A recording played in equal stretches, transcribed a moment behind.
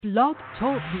Blog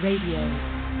Talk Radio.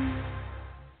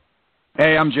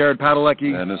 Hey, I'm Jared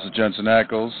Padalecki. And this is Jensen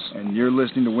Ackles. And you're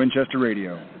listening to Winchester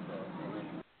Radio.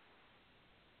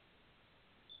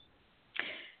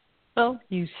 Well,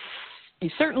 you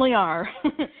certainly are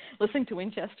listening to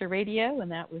Winchester Radio,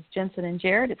 and that was Jensen and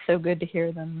Jared. It's so good to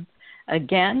hear them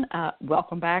again.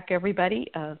 Welcome back,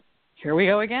 everybody. Here we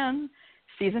go again.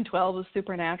 Season 12 of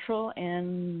Supernatural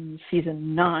and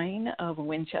Season 9 of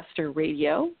Winchester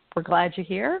Radio. We're glad you're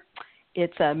here.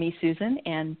 It's me, Susan,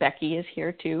 and Becky is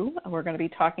here too. We're going to be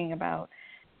talking about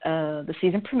the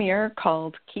season premiere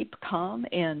called Keep Calm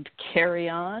and Carry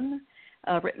On,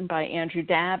 written by Andrew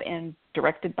Dabb and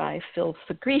directed by Phil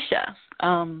Sgriccia.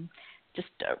 Just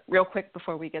real quick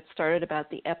before we get started about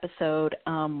the episode,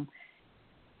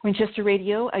 Winchester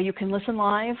Radio, you can listen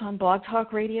live on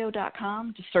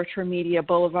blogtalkradio.com. Just search for Media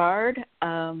Boulevard.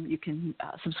 You can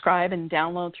subscribe and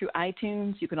download through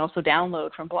iTunes. You can also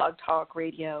download from Blog Talk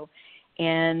Radio.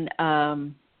 And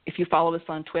if you follow us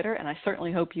on Twitter, and I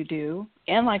certainly hope you do,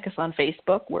 and like us on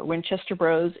Facebook, we're Winchester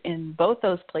Bros in both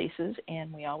those places,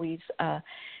 and we always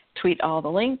tweet all the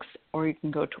links, or you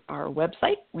can go to our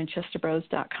website,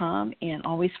 winchesterbros.com, and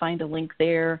always find a link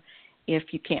there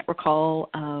if you can't recall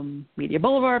Media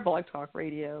Boulevard, Blog Talk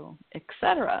Radio,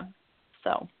 etc.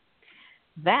 So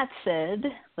that said,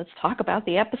 let's talk about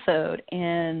the episode.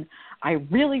 And I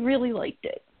really, really liked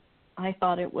it. I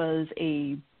thought it was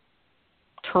a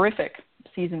terrific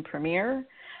season premiere.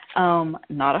 Not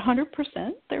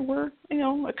 100%. There were,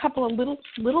 a couple of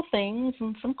little things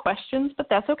and some questions, but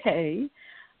that's okay.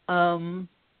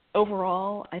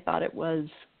 Overall, I thought it was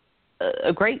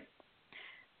a great.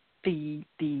 The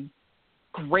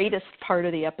greatest part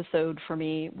of the episode for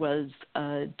me was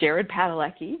Jared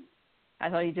Padalecki. I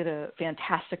thought he did a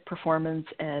fantastic performance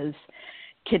as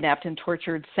kidnapped and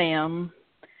tortured Sam,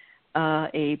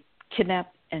 a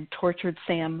kidnapped and tortured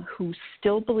Sam who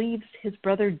still believes his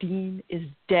brother Dean is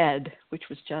dead, which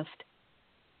was just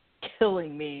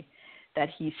killing me, that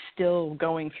he's still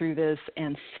going through this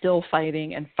and still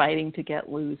fighting to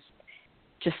get loose,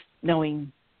 just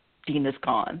knowing Dean is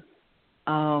gone.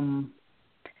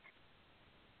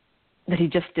 That he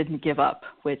just didn't give up,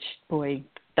 which, boy,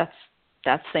 that's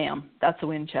Sam. That's a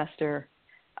Winchester.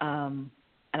 And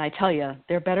I tell you,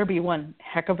 there better be one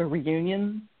heck of a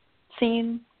reunion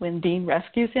scene when Dean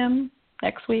rescues him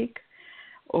next week,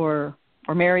 or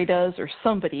Mary does, or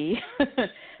somebody,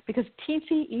 because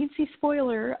teensy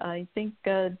spoiler, I think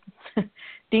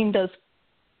Dean does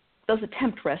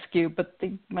attempt rescue, but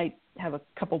they might have a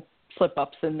couple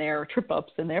slip-ups in there or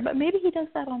trip-ups in there, but maybe he does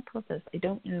that on purpose. I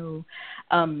don't know.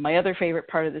 My other favorite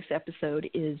part of this episode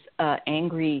is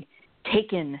angry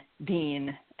Taken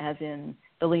Dean, as in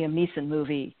the Liam Neeson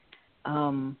movie.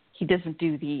 He doesn't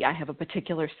do the I have a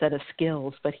particular set of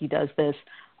skills, but he does this,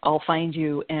 I'll find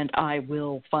you and I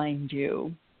will find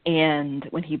you. And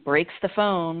when he breaks the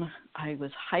phone, I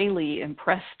was highly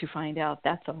impressed to find out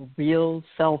that's a real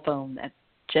cell phone that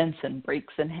Jensen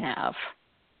breaks in half.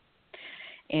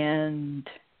 And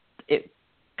it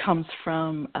comes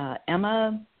from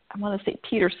Emma, I want to say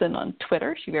Peterson on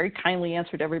Twitter. She very kindly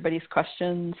answered everybody's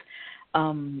questions.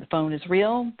 The phone is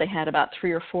real. They had about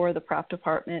 3 or 4 of the prop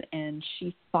department, and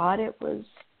she thought it was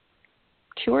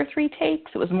 2 or 3 takes.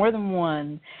 It was more than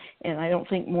 1, and I don't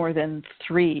think more than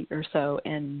 3 or so.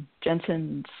 And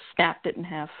Jensen snapped it in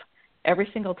half every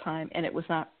single time, and it was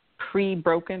not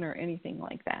pre-broken or anything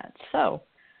like that. So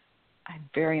I'm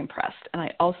very impressed. And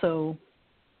I also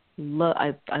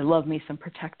I love me some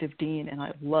Protective Dean, and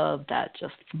I love that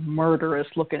just murderous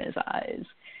look in his eyes.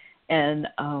 And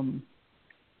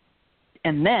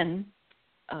then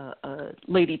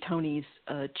Lady Toni's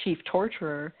chief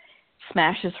torturer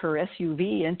smashes her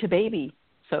SUV into Baby.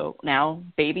 So now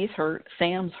Baby's hurt,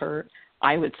 Sam's hurt.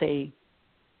 I would say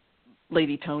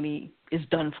Lady Toni is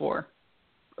done for,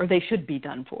 or they should be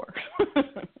done for.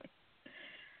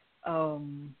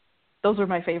 Those were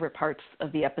my favorite parts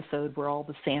of the episode, were all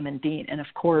the Sam and Dean. And, of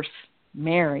course,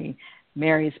 Mary's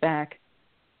back.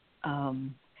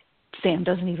 Sam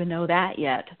doesn't even know that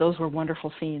yet. Those were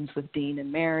wonderful scenes with Dean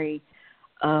and Mary.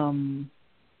 The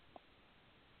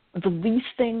least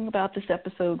thing about this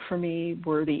episode for me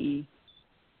were the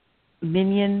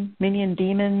minion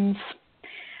demons.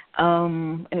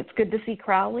 And it's good to see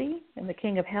Crowley and the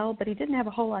King of Hell, but he didn't have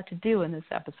a whole lot to do in this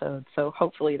episode, so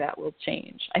hopefully that will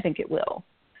change. I think it will.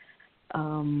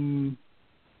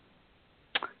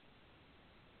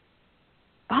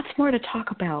 Lots more to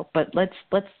talk about, but let's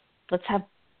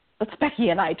Becky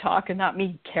and I talk, and not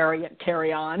me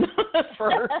carry on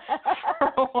for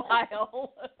a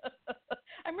while.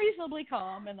 I'm reasonably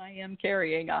calm, and I am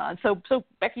carrying on. So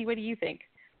Becky, what do you think?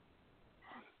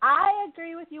 I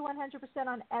agree with you 100%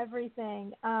 on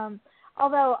everything.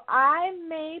 Although I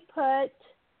may put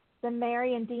the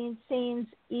Mary and Dean scenes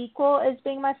equal as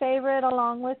being my favorite,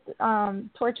 along with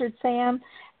Tortured Sam,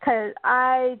 because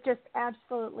I just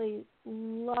absolutely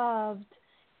loved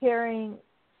hearing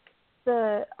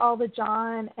all the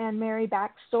John and Mary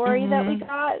backstory that we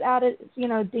got out of,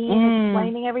 Dean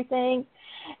explaining everything,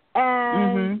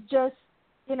 and just,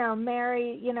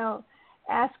 Mary,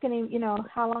 asking him,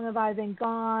 how long have I been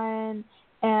gone?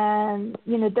 And,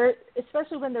 they're,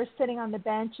 especially when they're sitting on the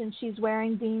bench and she's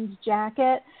wearing Dean's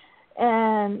jacket.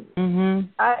 And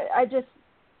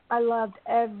I loved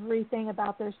everything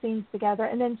about their scenes together.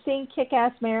 And then seeing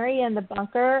Kick-Ass Mary in the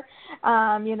bunker,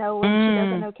 when she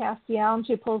doesn't know Castiel and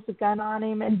she pulls the gun on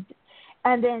him. And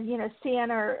then, seeing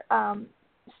her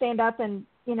stand up and,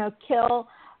 kill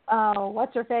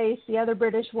what's-her-face, the other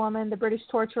British woman, the British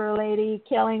torturer lady,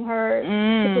 killing her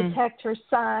to protect her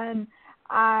son.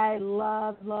 I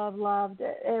loved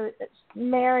it.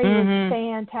 Mary was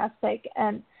fantastic,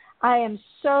 and I am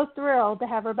so thrilled to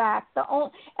have her back.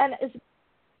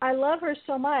 I love her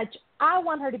so much. I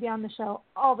want her to be on the show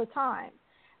all the time,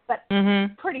 but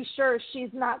pretty sure she's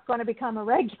not going to become a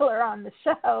regular on the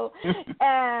show.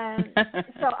 And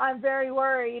so I'm very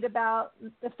worried about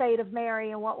the fate of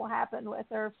Mary and what will happen with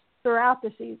her throughout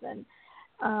the season.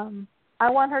 I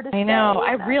want her to stay. I know.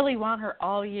 I really want her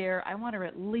all year. I want her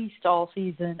at least all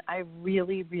season. I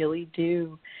really, really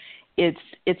do.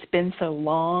 It's been so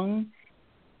long,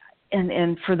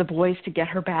 and for the boys to get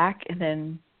her back and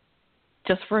then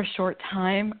just for a short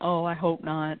time, I hope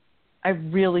not. I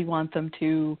really want them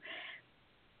to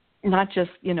not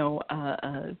just,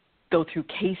 go through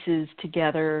cases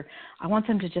together. I want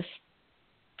them to just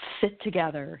sit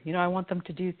together. I want them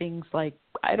to do things like,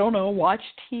 I don't know, watch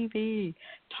TV,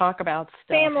 talk about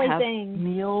stuff, family have things,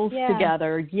 meals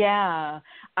together. Yeah.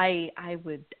 I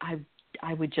would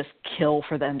just kill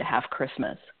for them to have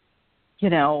Christmas.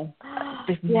 They've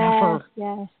never,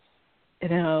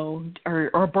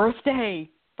 or birthdays,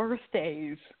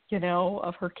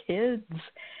 of her kids.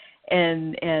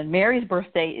 And Mary's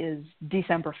birthday is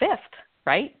December 5th,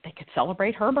 right? They could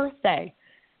celebrate her birthday.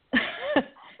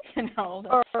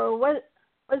 Or what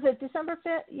was it, December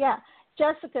 5th? Yeah.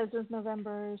 Jessica's was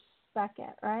November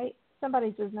 2nd, right?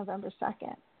 Somebody's is November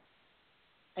 2nd.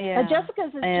 Yeah.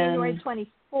 Jessica's is January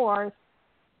 24th.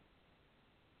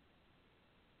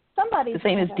 Somebody's the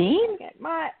same as Dean?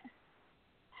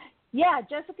 Yeah,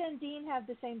 Jessica and Dean have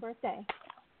the same birthday.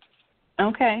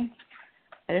 Okay.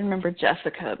 I didn't remember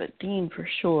Jessica, but Dean for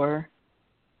sure.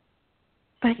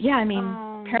 But yeah,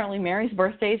 apparently Mary's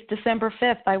birthday is December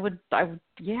 5th. I would, throw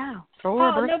her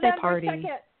a birthday November party.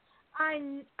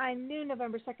 2nd. I knew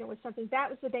November 2nd was something. That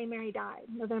was the day Mary died.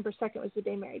 November 2nd was the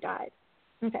day Mary died.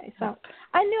 Okay, so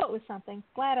I knew it was something.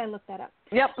 Glad I looked that up.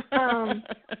 Yep.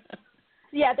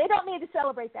 Yeah, they don't need to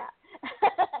celebrate that.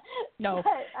 No,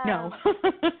 but, no.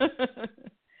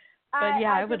 But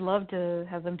I would love to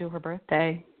have them do her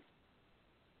birthday.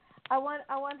 I want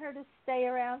her to stay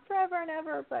around forever and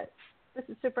ever, but this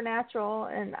is Supernatural,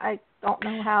 and I don't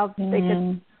know how they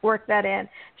could work that in.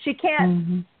 She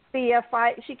can't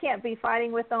She can't be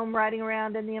fighting with them, riding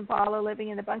around in the Impala, living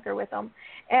in the bunker with them,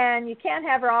 and you can't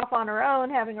have her off on her own,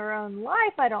 having her own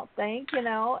life. I don't think,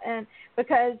 and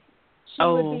because she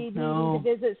would be needing to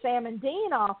visit Sam and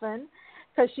Dean often,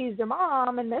 because she's their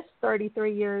mom in this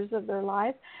 33 years of their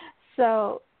life.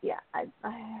 So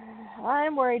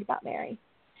I'm worried about Mary.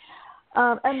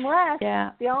 Unless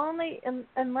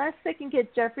they can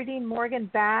get Jeffrey Dean Morgan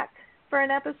back for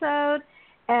an episode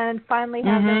and finally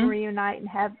have them reunite and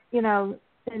have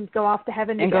and go off to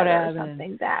heaven together or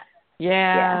something.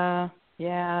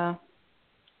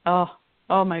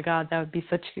 Oh my God, that would be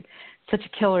such a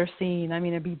killer scene. I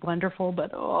mean, it'd be wonderful,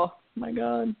 but oh my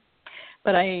God.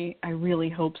 But I really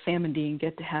hope Sam and Dean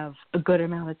get to have a good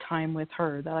amount of time with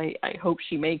her. That I hope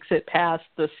she makes it past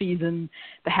the season,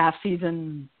 the half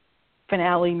season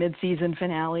finale, mid-season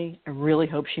finale. I really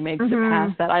hope she makes it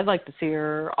past that. I'd like to see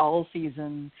her all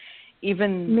season,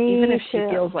 even if she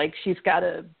feels like she's got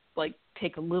to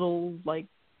take a little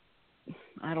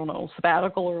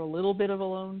sabbatical or a little bit of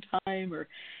alone time, or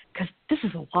because this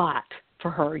is a lot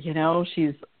for her.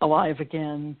 She's alive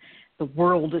again. The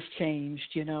world has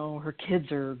changed. Her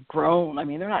kids are grown. I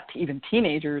mean, they're not even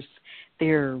teenagers.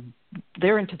 They're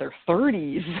into their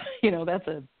 30s. That's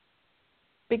a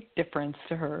big difference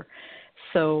to her.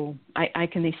 So I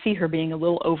can see her being a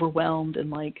little overwhelmed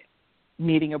and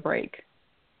needing a break.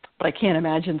 But I can't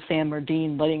imagine Sam or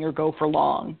Dean letting her go for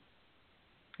long.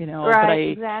 Right,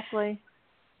 exactly.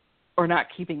 or not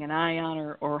keeping an eye on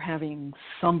her, or having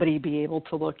somebody be able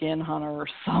to look in on her or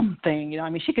something. I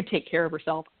mean, she could take care of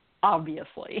herself,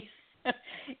 obviously,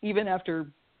 even after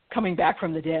coming back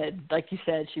from the dead. Like you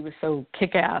said, she was so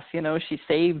kick-ass. She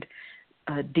saved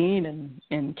Dean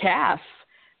and Cass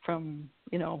from,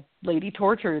 Lady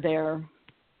Torture there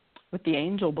with the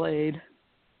angel blade.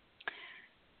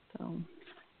 So.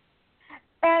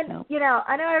 And,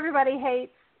 I know everybody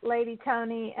hates Lady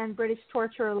Toni and British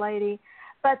Torturer Lady,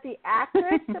 but the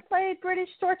actress that played British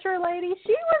Torturer Lady,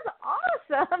 she was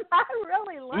awesome. I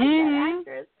really liked that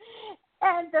actress.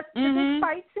 And the big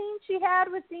fight scene she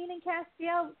had with Dean and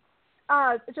Castiel,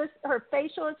 just her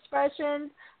facial expressions,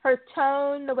 her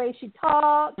tone, the way she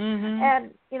talked,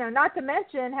 and, not to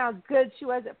mention how good she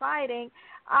was at fighting,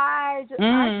 I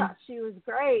thought she was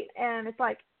great. And it's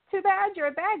like, too bad you're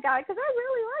a bad guy, because I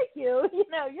really like you.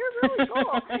 You're really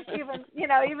cool.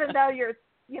 Even though you're,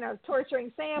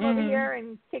 torturing Sam over here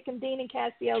and kicking Dean and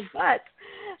Castiel's butts.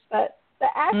 But the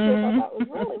actress I thought was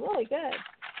really, really good.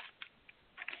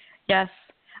 Yes.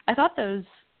 I thought those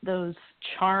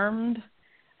charmed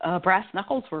brass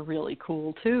knuckles were really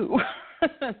cool, too.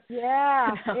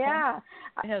 Yeah, yeah.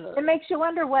 It makes you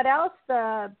wonder what else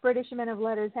the British Men of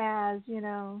Letters has,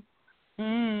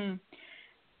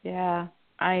 Yeah.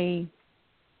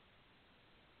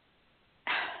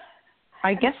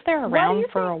 I guess they're around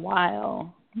for a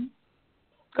while.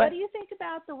 What do you think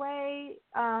about the way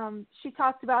she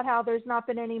talked about how there's not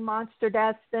been any monster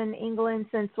deaths in England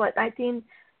since,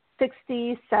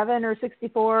 1967 or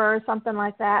 64 or something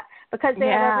like that, because they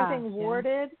had everything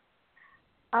warded?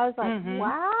 I was like,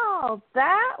 wow,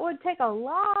 that would take a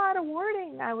lot of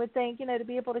warding, I would think, to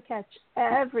be able to catch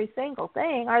every single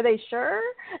thing. Are they sure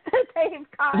that they've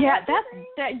caught everything?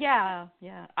 Yeah.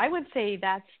 I would say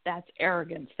that's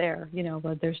arrogance there,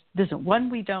 but there's one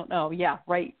we don't know. Yeah,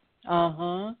 right.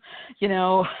 Because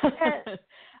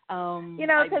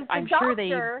I'm sure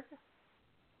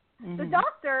the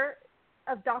doctor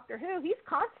of Doctor Who, he's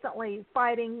constantly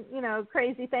fighting,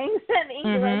 crazy things in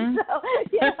England. So,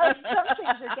 some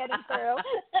things are getting through.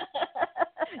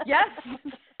 Yes,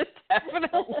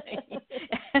 definitely.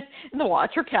 And the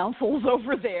Watcher Council's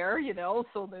over there,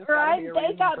 so there's right.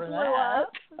 They got blew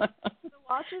up. The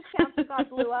Watchers Council got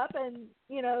blew up, and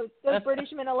those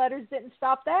British Men of Letters didn't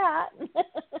stop that.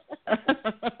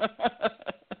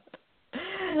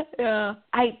 Yeah,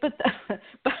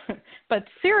 but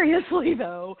seriously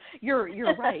though, you're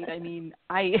right. I mean,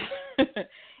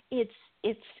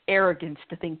 it's arrogance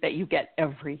to think that you get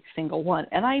every single one.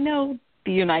 And I know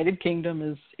the United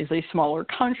Kingdom is a smaller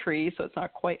country, so it's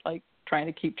not quite like trying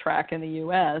to keep track in the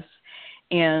U.S.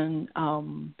 And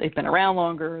they've been around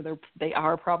longer. They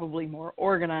are probably more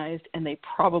organized, and they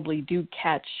probably do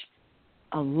catch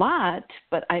a lot.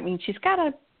 But I mean, there's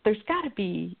got to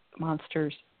be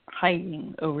monsters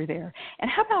hiding over there. And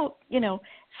how about,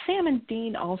 Sam and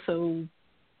Dean also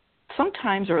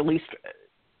sometimes, or at least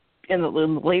in the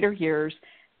later years,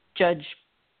 judge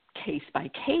case by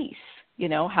case.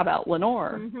 How about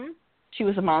Lenore? She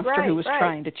was a monster who was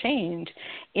trying to change.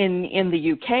 In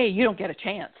the UK, you don't get a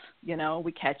chance.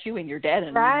 We catch you and you're dead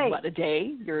in a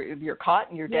day. You're caught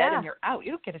and you're dead and you're out.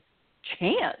 You don't get a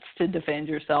chance to defend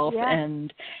yourself.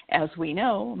 And as we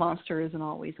know, a monster isn't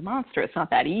always a monster. It's not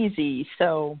that easy.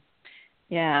 So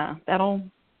that'll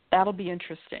be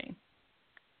interesting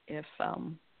if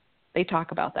they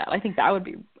talk about that. I think that would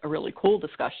be a really cool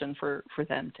discussion for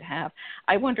them to have.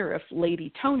 I wonder if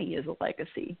Lady Toni is a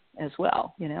legacy as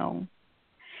well, and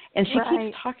she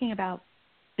keeps talking about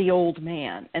the old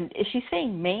man. And is she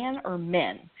saying man or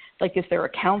men? Like, is there a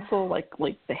council, like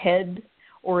the head,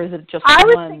 or is it just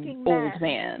one old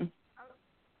man?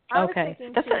 I was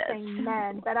thinking she was saying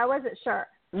men, but I wasn't sure.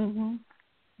 And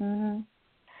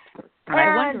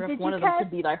I wonder if one of them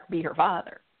could be her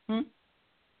father.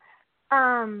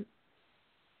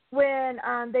 When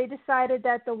they decided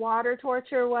that the water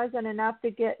torture wasn't enough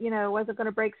to get, wasn't going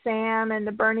to break Sam, and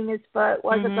the burning his foot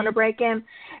wasn't going to break him,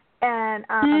 and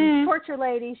Torture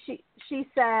Lady, she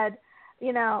said,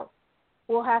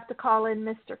 we'll have to call in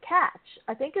Mr. Catch,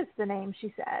 I think is the name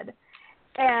she said.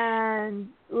 And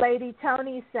Lady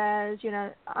Toni says,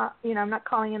 I'm not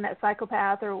calling in that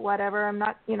psychopath or whatever. I'm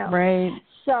not, Right.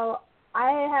 So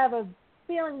I have a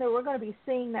feeling that we're going to be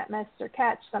seeing that Mr.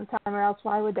 Catch sometime, or else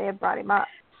why would they have brought him up?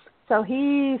 So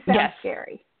he sounds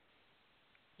scary.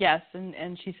 Yes,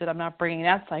 and she said, I'm not bringing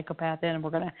that psychopath in.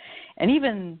 And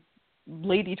even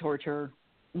Lady Torture,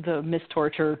 the Miss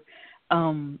Torture,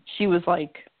 she was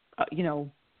like,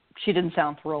 she didn't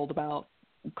sound thrilled about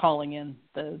calling in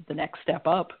the next step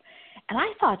up. And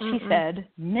I thought she said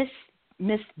Miss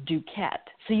Duquette.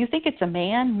 So you think it's a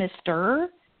man, Mr.?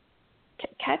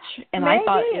 Catch, and Maybe. I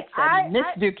thought it said Miss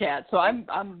Duquette, so I'm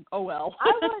oh well.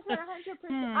 I wasn't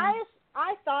 100%.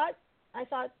 I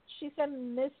thought she said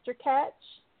Mr. Catch,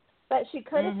 but she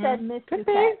could have said Miss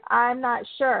Duquette. I'm not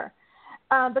sure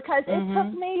because it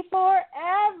took me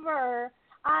forever.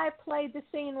 I played the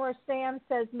scene where Sam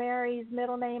says Mary's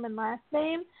middle name and last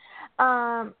name.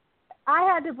 I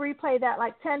had to replay that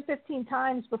like 10, 15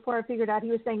 times before I figured out he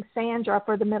was saying Sandra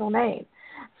for the middle name.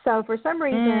 So for some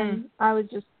reason, I was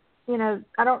just,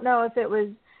 I don't know if it was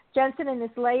Jensen and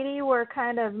this lady were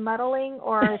kind of muddling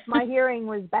or if my hearing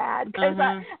was bad. Because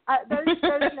those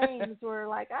names were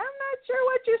like, I'm not sure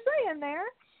what you're saying there.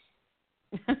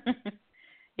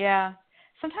 Yeah.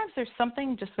 Sometimes there's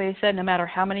something, just the way you said, no matter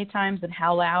how many times and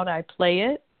how loud I play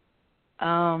it,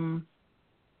 I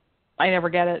never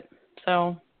get it.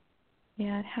 So,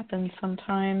 yeah, it happens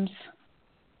sometimes.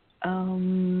 Let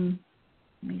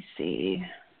me see.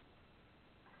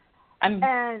 I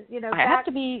have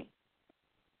to be.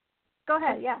 Go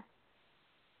ahead. Yeah.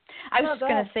 I was just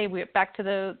going to say, back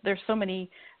to there's so many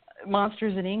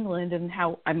monsters in England, and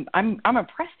how I'm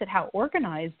impressed at how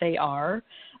organized they are.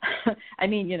 I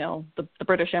mean, the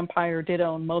British Empire did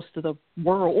own most of the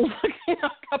world a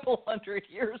couple hundred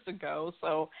years ago,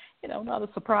 so not a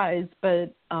surprise.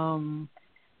 But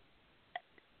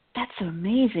that's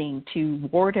amazing to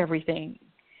ward everything.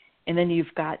 And then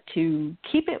you've got to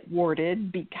keep it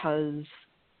warded because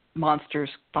monsters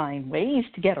find ways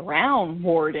to get around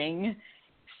warding.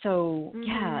 So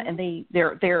yeah, and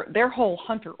their whole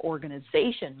hunter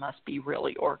organization must be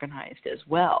really organized as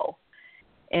well.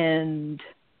 And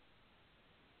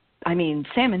I mean,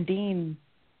 Sam and Dean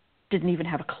didn't even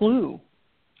have a clue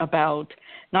about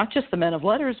not just the Men of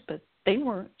Letters, but they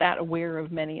weren't that aware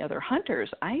of many other hunters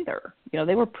either.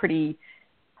 They were pretty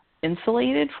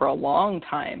insulated for a long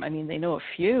time. I mean, they know a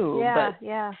few, but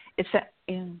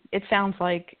it sounds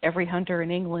like every hunter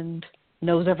in England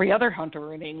knows every other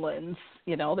hunter in England.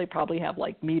 They probably have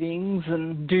like meetings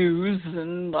and dues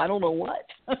and I don't know what.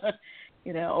 So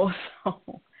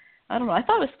I don't know. I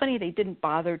thought it was funny they didn't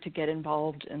bother to get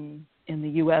involved in the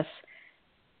U.S.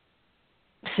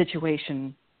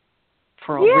 situation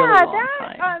for a really long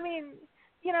time. I mean,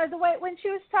 the way when she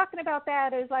was talking about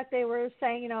that, it was like they were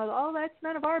saying, oh, that's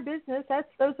none of our business. That's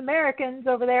those Americans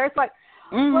over there. It's like,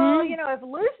 well, if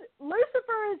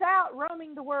Lucifer is out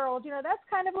roaming the world, that's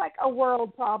kind of like a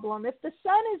world problem. If the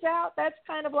sun is out, that's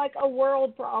kind of like a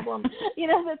world problem.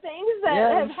 The things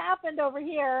that have happened over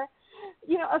here,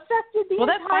 affected the entire world. Well,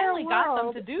 that finally got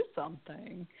them to do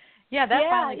something. Yeah, that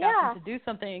finally got them to do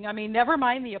something. I mean, never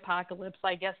mind the apocalypse.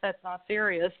 I guess that's not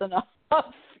serious enough,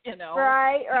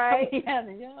 Right.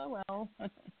 Yeah, well.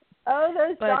 Oh,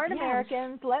 those darn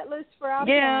Americans. Let Lucifer out.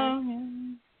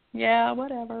 Yeah,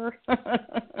 whatever.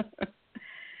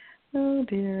 Oh,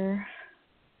 dear.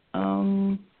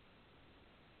 I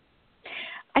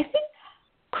think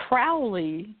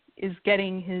Crowley is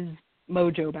getting his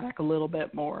mojo back a little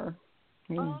bit more.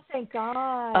 Oh, thank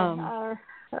God.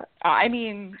 I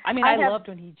loved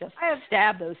when he just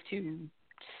stabbed those two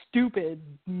stupid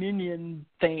minion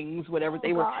things, whatever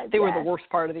they were. They were the worst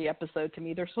part of the episode to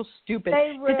me. They're so stupid.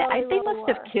 They must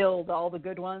have killed all the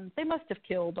good ones. They must have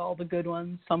killed all the good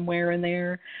ones somewhere in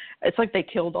there. It's like they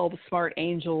killed all the smart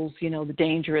angels, the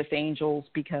dangerous angels,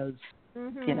 because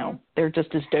they're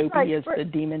just as dopey as the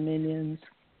demon minions.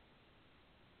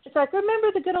 It's like,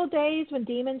 remember the good old days when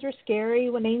demons were scary,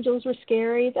 when angels were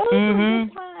scary? Those were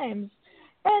good times.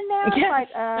 And now it's like,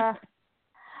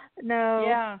 no.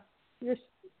 Yeah.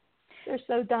 They're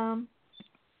so dumb.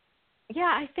 Yeah,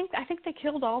 I think they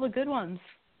killed all the good ones,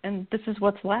 and this is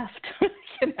what's left.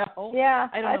 Yeah,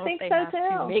 I don't know think if they so have too.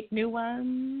 to make new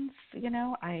ones.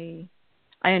 I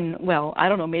don't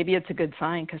know. Maybe it's a good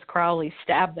sign because Crowley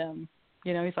stabbed them.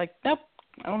 He's like, nope,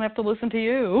 I don't have to listen to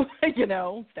you.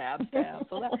 Stab.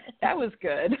 So that was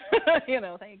good.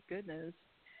 Thank goodness.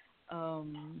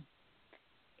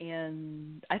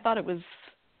 And I thought it was.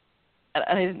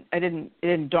 It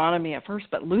didn't dawn on me at first,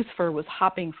 but Lucifer was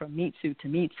hopping from meat suit to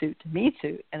meat suit to meat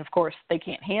suit, and of course they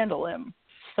can't handle him.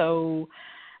 So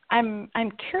I'm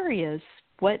curious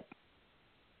what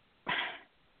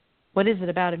is it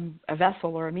about a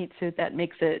vessel or a meat suit that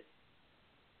makes it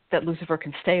that Lucifer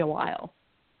can stay a while?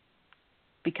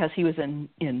 Because he was in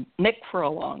Nick for a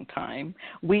long time.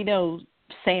 We know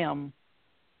Sam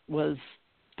was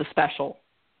the special.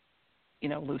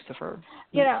 Lucifer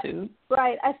suit.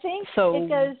 Right. I think it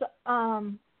goes,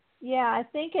 I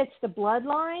think it's the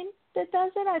bloodline that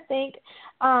does it. I think,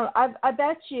 I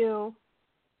bet you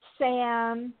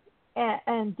Sam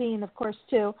and Dean, of course,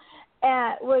 too,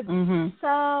 would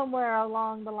somewhere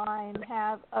along the line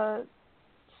have a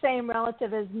same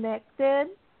relative as Nick did.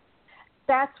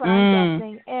 That's what I'm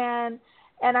guessing. And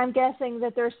I'm guessing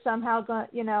that they're somehow going,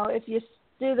 if you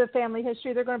do the family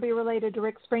history, they're going to be related to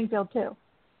Rick Springfield too.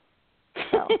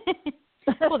 So.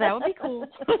 Well, that would be cool.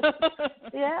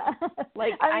 Yeah.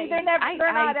 Like they're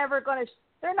not ever going to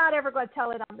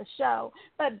tell it on the show,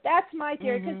 but that's my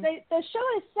theory, because the show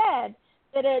has said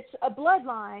that it's a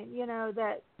bloodline,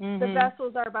 that the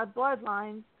vessels are about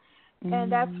bloodlines, and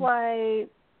that's why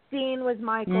Dean was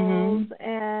Michael's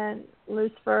and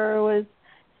Lucifer was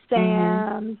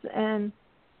Sam's, and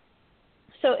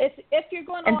so if you're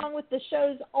going along with the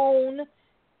show's own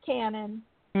canon,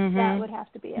 that would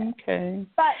have to be it. Okay.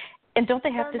 But don't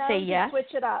they have to say yes?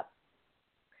 Switch it up.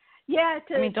 Yeah.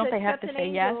 Don't they have to say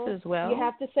yes as well? You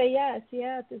have to say yes.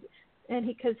 Yeah. And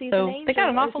because he's so an angel. They got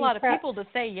an awful lot of people to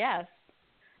say yes.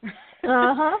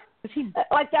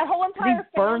 Like that whole entire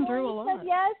burned family through a lot. said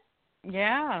yes.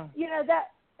 Yeah.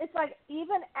 That it's like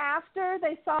even after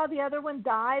they saw the other one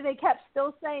die, they kept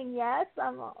still saying yes.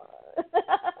 I'm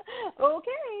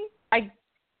okay.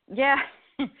 Yeah.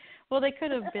 Well, they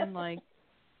could have been like,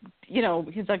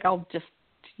 he's like, I'll just,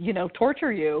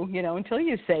 torture you, until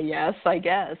you say yes, I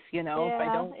guess, if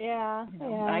I don't. Yeah.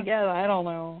 I guess, I don't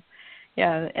know.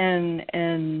 Yeah.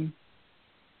 And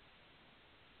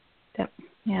that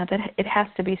it has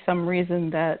to be some reason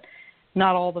that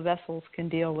not all the vessels can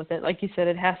deal with it. Like you said,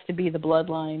 it has to be the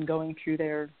bloodline going through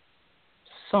there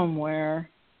somewhere.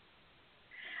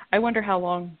 I wonder how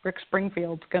long Rick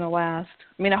Springfield's going to last.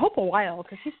 I mean, I hope a while,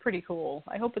 because he's pretty cool.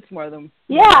 I hope it's more than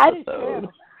one episode. I do too.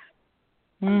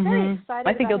 I'm very excited.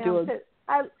 I think about he'll him do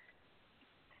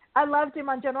I loved him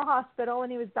on General Hospital when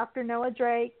he was Dr. Noah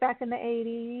Drake back in the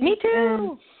 80s. Me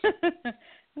too.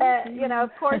 And, of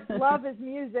course, love his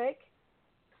music.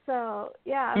 So,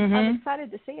 yeah, I'm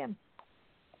excited to see him.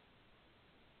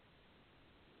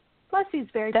 Plus, he's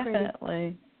very pretty.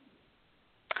 Definitely.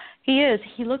 He is.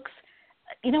 He looks,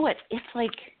 you know what, it's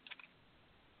like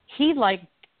he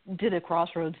did a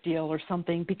Crossroads deal or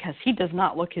something, because he does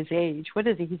not look his age. What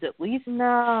is he? He's at least 60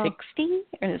 in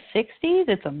his 60s.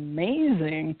 It's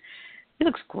amazing. He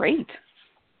looks great.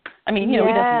 I mean, he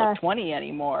doesn't look 20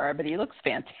 anymore, but he looks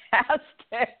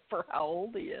fantastic for how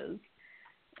old he is.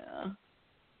 Yeah.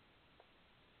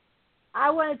 I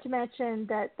wanted to mention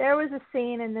that there was a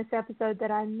scene in this episode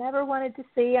that I never wanted to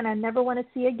see and I never want to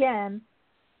see again.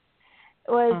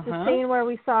 It was the scene where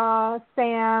we saw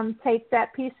Sam take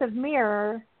that piece of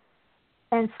mirror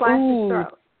and slash his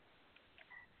throat.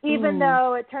 Even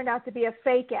though it turned out to be a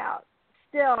fake out,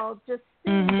 still just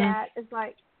seeing that is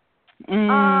like,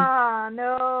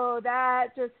 no,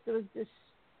 that just was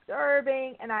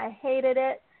disturbing and I hated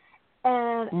it.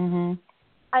 And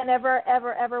I never,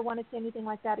 ever, ever want to see anything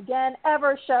like that again,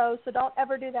 ever show, so don't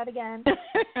ever do that again.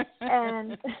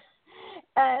 and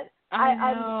I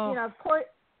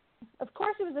of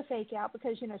course it was a fake out,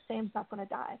 because, Sam's not going to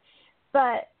die.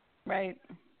 But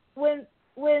when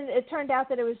it turned out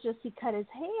that it was just he cut his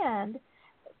hand,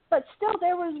 but still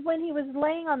there was, when he was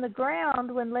laying on the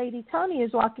ground, when Lady Toni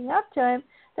is walking up to him,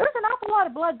 there was an awful lot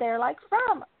of blood there, like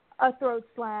from a throat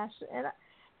slash. And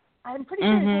I'm pretty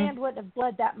sure his hand wouldn't have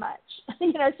bled that much.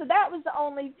 So that was the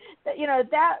only,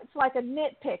 that's like a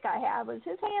nitpick I have, was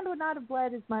his hand would not have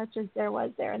bled as much as there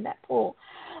was there in that pool.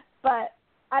 But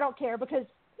I don't care, because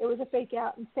it was a fake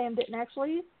out and Sam didn't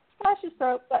actually slash his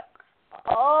throat. But,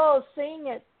 seeing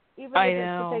it, even if it's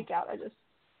a fake out, I just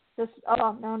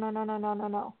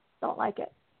no. Don't like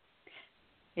it.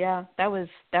 Yeah, that was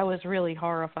really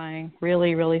horrifying.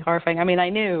 Really, really horrifying. I mean, I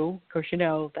knew, of course,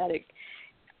 that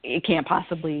it can't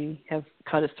possibly have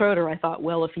cut his throat, or I thought,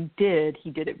 well, if he did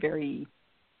it very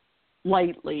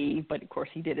lightly, but of course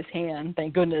he did his hand,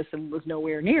 thank goodness, and was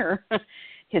nowhere near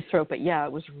his throat. But yeah,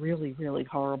 it was really, really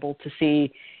horrible to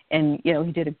see. And,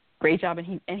 he did a great job,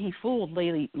 and he fooled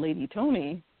Lady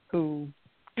Toni, who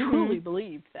truly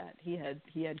believed that he had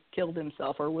killed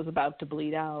himself or was about to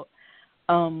bleed out.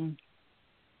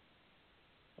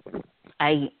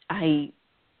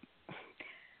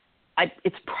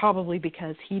 It's probably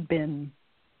because he'd been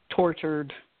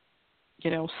tortured,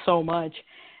 so much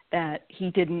that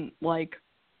he didn't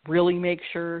really make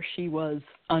sure she was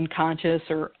unconscious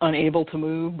or unable to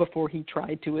move before he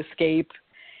tried to escape.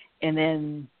 And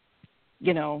then,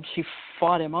 she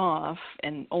fought him off,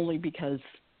 and only because,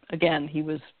 again, he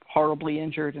was horribly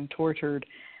injured and tortured.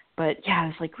 But yeah,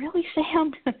 it's like, really,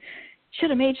 Sam?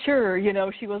 Should have made sure,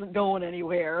 she wasn't going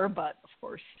anywhere. But of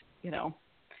course, we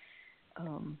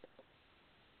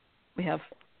have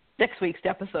next week's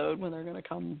episode when they're going to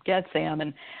come get Sam,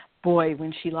 and boy,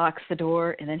 when she locks the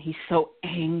door and then he's so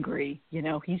angry, he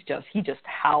just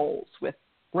howls with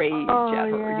rage at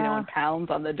her, and pounds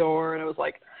on the door, and it was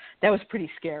like, that was pretty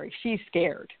scary. She's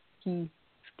scared. He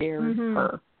scared Mm-hmm.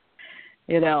 her.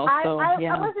 You know, so I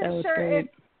yeah, wasn't that was sure great.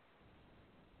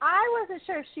 I wasn't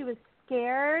sure if she was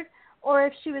scared or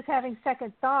if she was having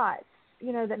second thoughts,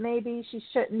 you know, that maybe she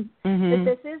shouldn't, Mm-hmm. that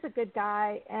this is a good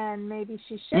guy and maybe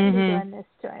she shouldn't Mm-hmm. be doing this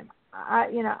to him. I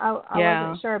Yeah.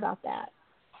 wasn't sure about that.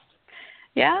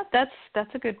 Yeah, that's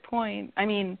a good point. I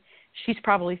mean, she's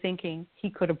probably thinking he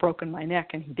could have broken my neck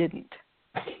and he didn't.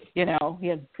 You know, he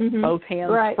had Mm-hmm. both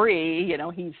hands Right. free. You know,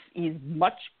 he's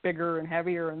much bigger and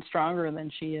heavier and stronger than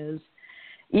she is.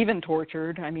 Even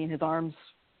tortured. I mean, his arms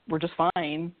were just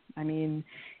fine. I mean,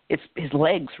 it's his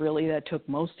legs really that took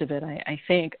most of it. I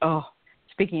think. Oh,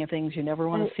 speaking of things you never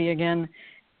want to see again,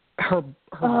 her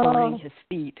burning his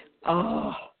feet.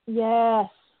 Oh. Yes.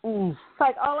 Ooh. It's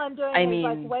like all I'm doing I is mean,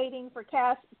 like waiting for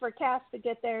Cass to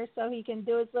get there so he can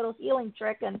do his little healing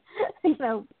trick and fix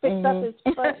up his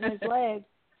foot and his leg.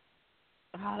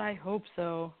 God, I hope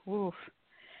so. Oof.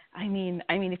 I mean,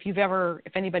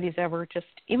 if anybody's ever just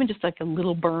like a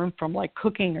little burn from like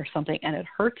cooking or something, and it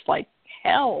hurts like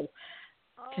hell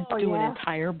to do an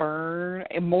entire burn,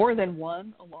 and more than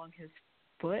one along his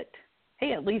foot.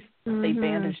 Hey, at least they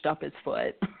bandaged up his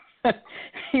foot.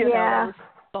 you know, that was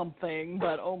something.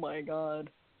 But oh my God,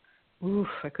 oof,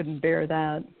 I couldn't bear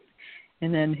that.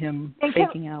 And then him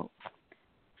faking out.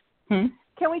 Can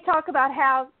we talk about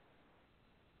how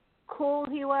cool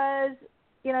he was?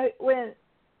 You know, when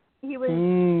he was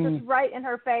just right in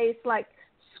her face, like,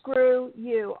 screw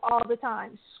you all the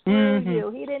time. Screw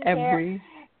you. He didn't care.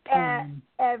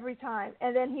 Every time.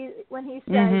 And then when he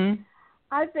says,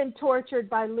 I've been tortured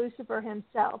by Lucifer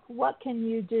himself. What can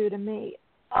you do to me?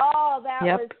 Oh, that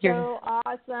was so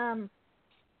awesome.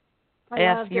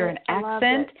 Yes, you're an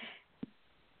accent.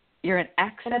 You're an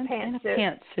accent and a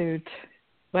pantsuit.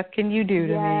 What can you do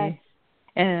to me?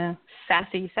 And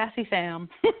sassy Sam.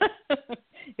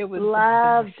 It was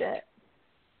loved it.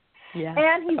 Yeah,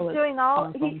 and he's doing all.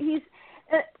 Awesome. He's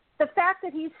the fact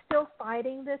that he's still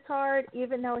fighting this hard,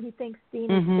 even though he thinks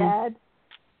Dean is dead.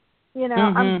 You know,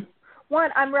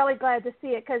 I'm really glad to see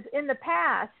it, because in the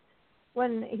past,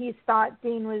 when he thought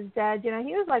Dean was dead, you know,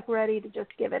 he was like ready to just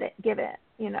give it,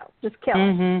 you know, just kill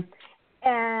him.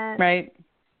 And right.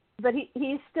 But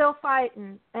he's still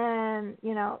fighting, and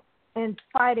you know, and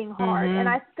fighting hard. And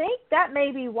I think that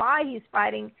may be why he's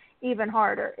fighting even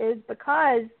harder, is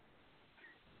because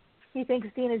he thinks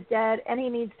Dean is dead, and he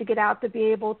needs to get out to be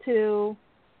able to,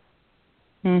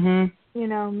 you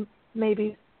know,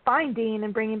 maybe find Dean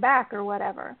and bring him back or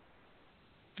whatever.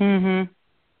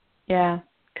 Yeah,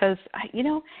 because, you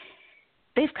know,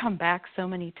 they've come back so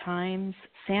many times.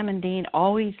 Sam and Dean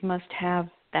always must have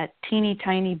that teeny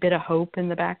tiny bit of hope in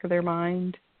the back of their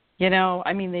mind. You know,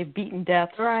 I mean, they've beaten death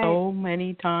so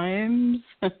many times.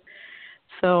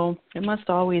 So it must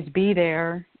always be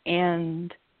there.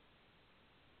 And,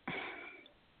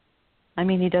 I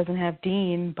mean, he doesn't have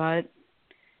Dean, but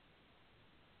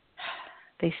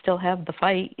they still have the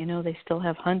fight. You know, they still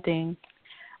have hunting.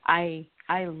 I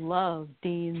love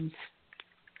Dean's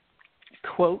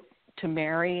quote to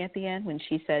Mary at the end when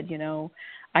she said, you know,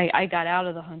 I got out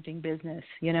of the hunting business.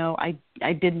 You know,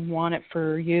 I didn't want it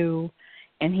for you.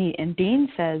 And Dean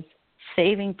says,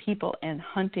 saving people and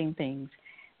hunting things.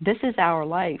 This is our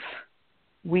life.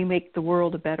 We make the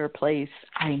world a better place.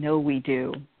 I know we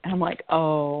do. And I'm like,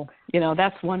 oh, you know,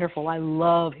 that's wonderful. I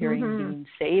love hearing Dean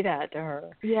say that to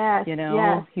her. Yes. You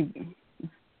know,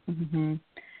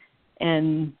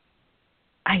 and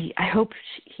I hope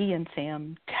he and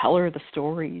Sam tell her the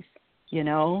stories, you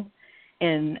know,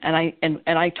 and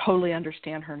I totally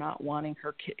understand her not wanting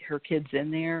her kids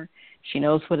in there. She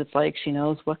knows what it's like. She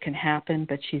knows what can happen,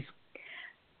 but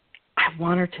I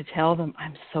want her to tell them,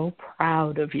 I'm so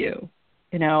proud of you.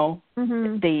 You know,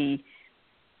 they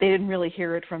didn't really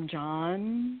hear it from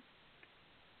John.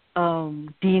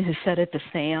 Dean has said it to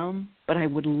Sam, but I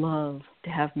would love to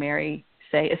have Mary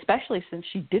say, especially since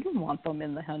she didn't want them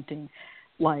in the hunting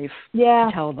life, to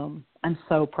tell them, I'm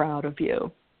so proud of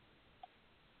you.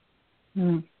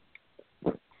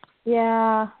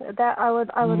 Yeah, that I would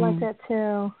like that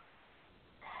too.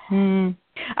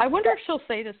 I wonder if she'll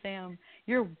say to Sam,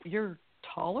 "You're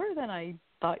taller than I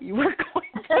thought you were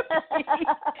going to be."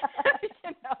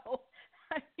 You know,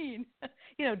 I mean,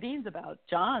 you know, Dean's about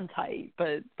John's height,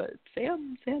 but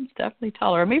Sam's definitely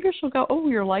taller. Maybe she'll go, "Oh,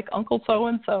 you're like Uncle so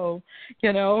and so,"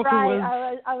 you know, who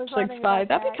was I was 6'5".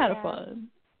 That'd be kind of fun.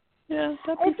 Yeah,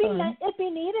 that'd be fun. It'd be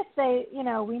neat if they, you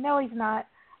know, we know he's not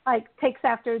like takes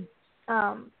after,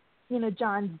 you know,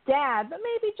 John's dad, but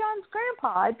maybe John's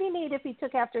grandpa. It'd be neat if he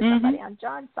took after somebody on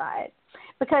John's side,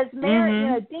 because Mary, you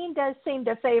know, Dean does seem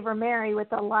to favor Mary with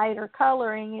the lighter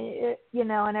coloring, you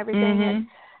know, and everything. And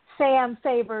Sam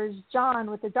favors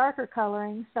John with the darker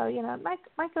coloring, so it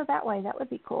might go that way. That would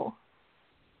be cool.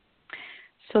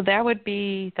 So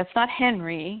that's not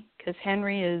Henry, because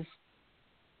Henry is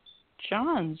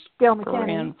John's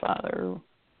grandfather.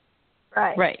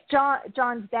 Right. Right.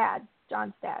 John's dad.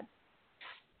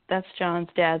 That's John's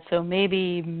dad. So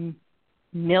maybe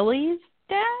Millie's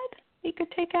dad he could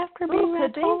take after being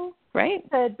that tall, right?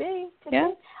 Could be.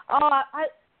 Yeah.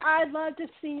 I'd love to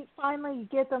finally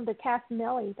get them to cast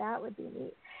Millie. That would be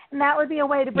neat. And that would be a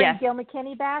way to bring Gil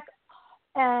McKinney back.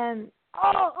 And,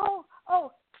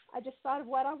 I just thought of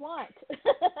what I want.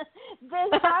 Because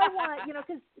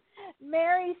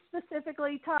Mary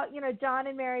specifically taught,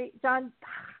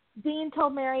 Dean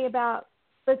told Mary about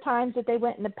the times that they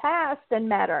went in the past and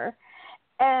met her.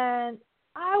 And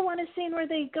I want a scene where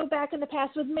they go back in the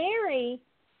past with Mary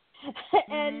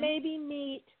and maybe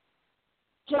meet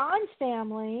John's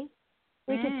family.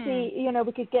 We could see,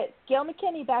 we could get Gil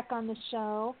McKinney back on the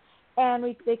show, and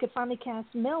they could finally cast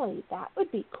Millie. That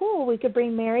would be cool. We could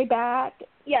bring Mary back.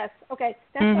 Yes, okay,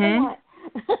 that's what I want.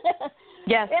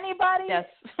 Yes. Anybody? Yes.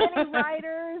 Any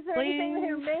writers or anything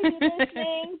who may be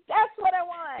listening? That's what I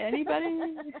want.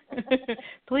 Anybody?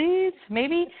 Please.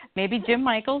 Maybe Jim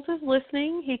Michaels is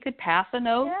listening. He could pass a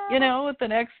note, at the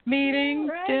next meeting.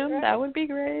 Right, Jim, right. that would be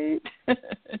great.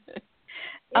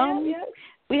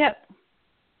 Yeah.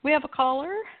 We have a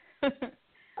caller.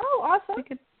 Oh, awesome.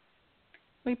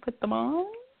 We put them on.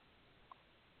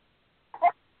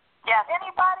 Yes.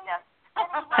 Anybody? Yes.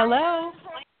 Hello.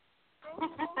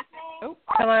 Oh,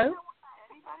 hello.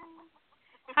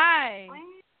 Hi.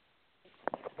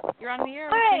 You're on the air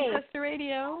with Winchester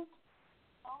Radio.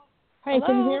 Hey,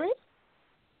 can you hear me?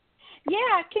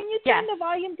 Yeah, can you turn the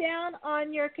volume down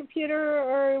on your computer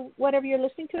or whatever you're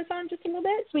listening to us on just a little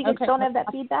bit so we don't have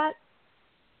that feedback?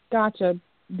 Gotcha.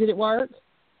 Did it work?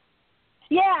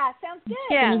 Yeah, sounds good.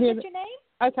 Yeah. What's your name?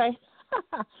 Okay.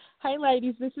 Hey,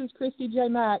 ladies, this is Christy J.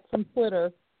 Mack from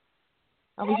Twitter.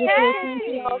 I was just listening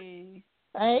to y'all.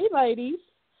 Hey, ladies.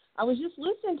 I was just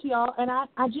listening to y'all, and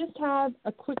I just have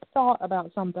a quick thought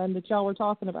about something that y'all were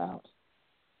talking about.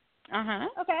 Uh-huh.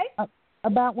 Okay.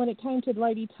 About when it came to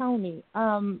Lady Toni. I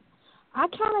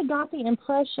kind of got the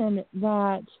impression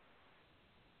that,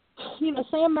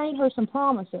 Sam made her some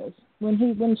promises when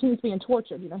she was being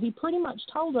tortured. He pretty much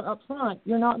told her up front,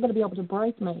 you're not going to be able to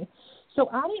break me. So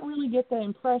I didn't really get the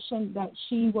impression that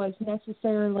she was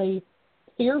necessarily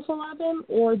fearful of him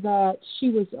or that she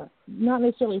was not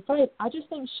necessarily afraid. I just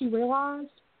think she realized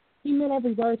he meant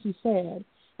every word he said.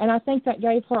 And I think that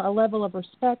gave her a level of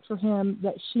respect for him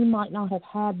that she might not have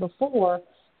had before.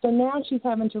 So now she's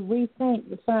having to rethink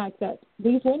the fact that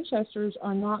these Winchesters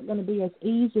are not going to be as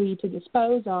easy to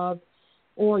dispose of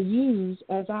or use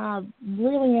as I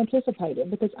really anticipated,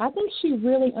 because I think she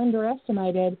really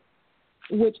underestimated,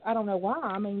 which I don't know why.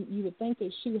 I mean, you would think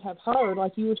that she would have heard,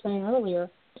 like you were saying earlier,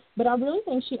 but I really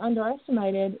think she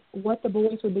underestimated what the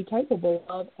boys would be capable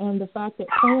of, and the fact that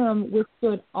Sam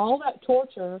withstood all that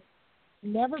torture,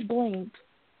 never blinked,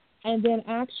 and then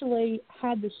actually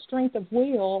had the strength of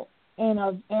will and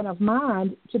of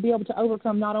mind to be able to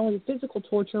overcome not only the physical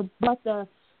torture but the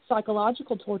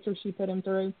psychological torture she put him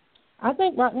through. I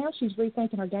think right now she's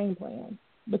rethinking her game plan,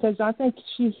 because I think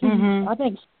I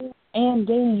think Sam and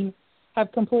Dean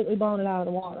have completely blown it out of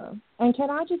the water. And can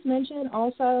I just mention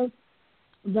also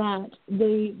that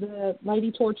the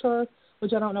lady torturer,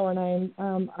 which I don't know her name,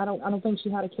 I don't think she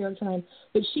had a character name,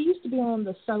 but she used to be on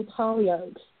the soap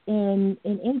Hollyoaks in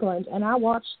England, and I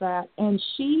watched that, and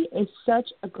she is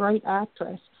such a great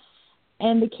actress.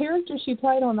 And the character she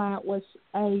played on that was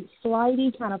a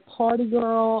flighty kind of party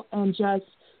girl, and just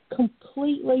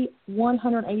completely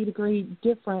 180-degree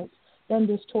different than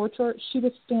this torturer. She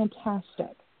was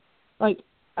fantastic, like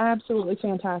absolutely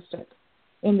fantastic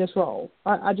in this role.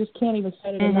 I just can't even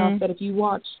say it enough that if you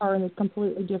watch her in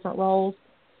completely different roles,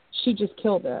 she just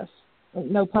killed this.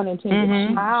 No pun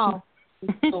intended. Wow.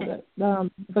 She killed it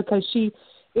because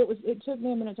it took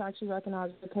me a minute to actually recognize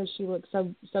her, because she looked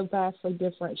so vastly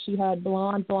different. She had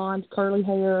blonde curly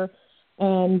hair,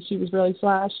 and she was really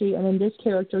flashy. And in this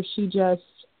character, she just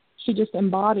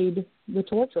embodied the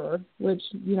torturer, which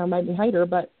made me hate her,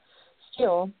 but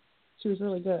still, she was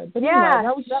really good. But yeah,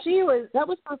 anyway, that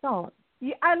was my thought.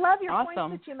 Yeah, I love your Awesome.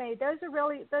 points that you made. Those are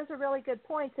really good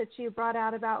points that you brought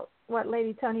out about what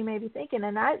Lady Toni may be thinking,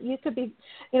 and you could be,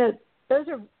 those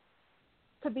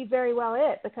could be very well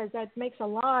it, because that makes a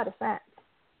lot of sense.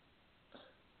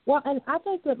 Well, and I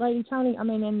think that Lady Toni, I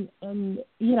mean, and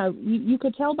you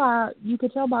could tell by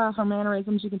her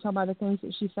mannerisms, you can tell by the things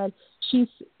that she said. She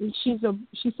seems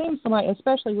to, like,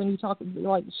 especially when you talk,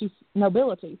 like, she's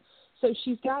nobility. So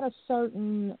she's got a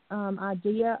certain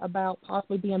idea about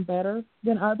possibly being better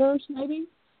than others, maybe,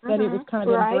 that it was kind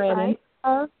of inbred into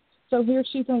her. So here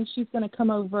she thinks she's going to come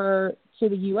over to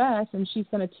the U.S. and she's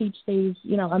going to teach these,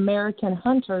 American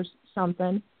hunters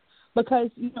something, because,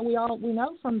 we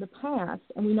know from the past,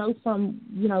 and we know from,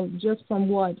 just from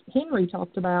what Henry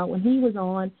talked about when he was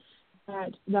on,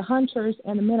 that the hunters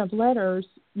and the men of letters,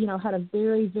 had a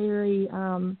very, very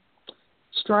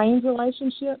strained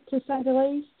relationship, to say the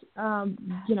least.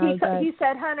 He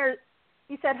said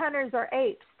hunters are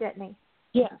apes, didn't he?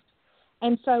 Yes.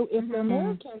 And so if the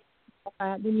Americans think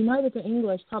that, then that the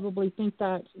English probably think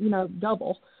that,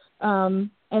 double.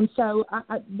 And so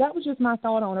that was just my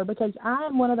thought on her, because I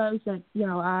am one of those that,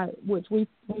 which we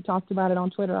talked about it on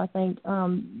Twitter, I think.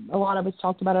 A lot of us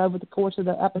talked about it over the course of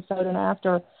the episode and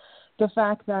after, the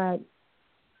fact that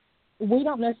we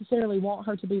don't necessarily want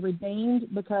her to be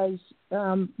redeemed because,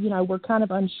 we're kind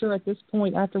of unsure at this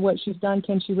point after what she's done.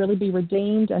 Can she really be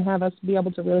redeemed and have us be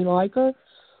able to really like her?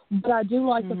 But I do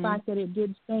like the fact that it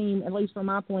did seem, at least from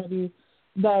my point of view,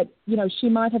 that, she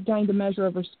might have gained a measure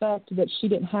of respect that she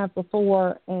didn't have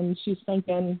before, and she's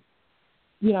thinking,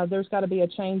 there's got to be a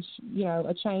change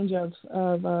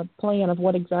of plan of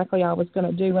what exactly I was going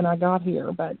to do when I got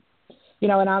here. But,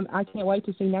 and I can't wait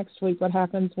to see next week what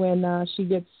happens when she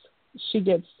gets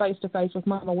face to face with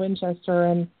Mama Winchester,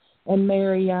 and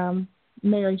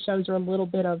Mary shows her a little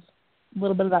bit of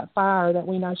that fire that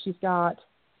we know she's got.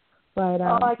 But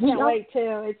I can't wait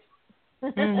too. It's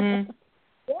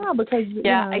yeah, because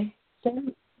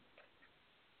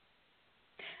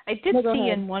I did see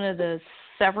in one of the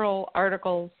several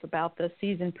articles about the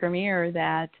season premiere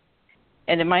that,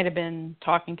 and it might have been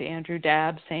talking to Andrew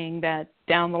Dabb, saying that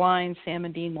down the line Sam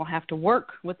and Dean will have to work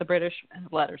with the British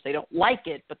letters. They don't like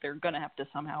it, but they're going to have to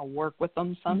somehow work with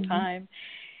them sometime.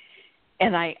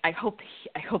 And I hope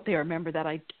they remember that.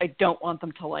 I don't want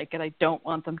them to like it. I don't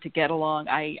want them to get along.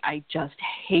 I just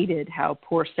hated how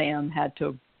poor Sam had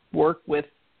to work with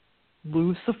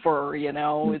Lucifer,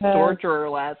 his torturer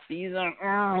last season.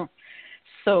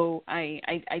 So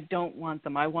I don't want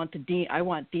them. I want Dean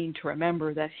to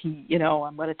remember that he,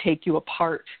 I'm going to take you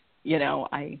apart.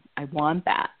 I want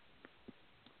that.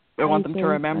 I want them to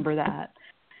remember that.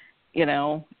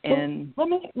 And let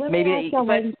me maybe,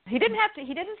 but he didn't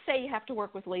say you have to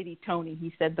work with Lady Toni.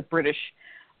 He said the British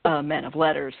men of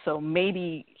letters. So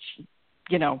maybe,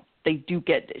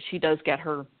 she does get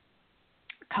her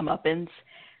comeuppance,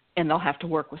 and they'll have to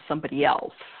work with somebody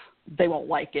else. They won't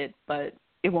like it, but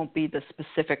it won't be the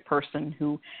specific person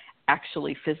who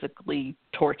actually physically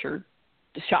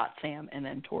shot Sam and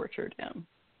then tortured him.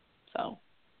 So.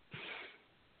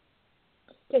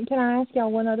 Can I ask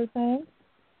y'all one other thing?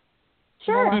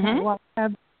 Sure. While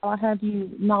I have you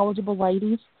knowledgeable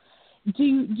ladies,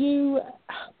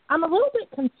 I'm a little bit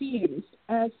confused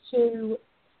as to,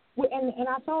 and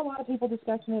I saw a lot of people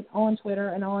discussing it on Twitter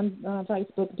and on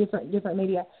Facebook, different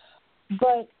media,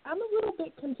 but I'm a little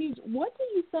bit confused. What do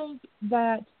you think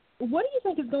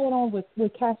is going on with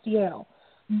Castiel?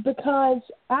 Because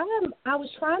I was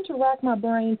trying to rack my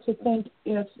brain to think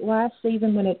if last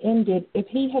season when it ended, if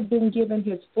he had been given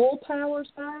his full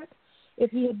powers back, if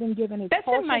he had been given his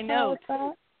partial powers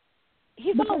back.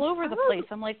 He's all over the place.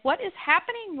 I'm like, what is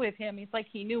happening with him? He's like,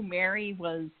 he knew Mary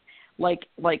was like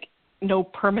no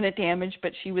permanent damage,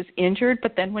 but she was injured.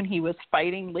 But then when he was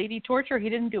fighting Lady Torture, he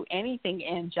didn't do anything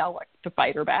angelic to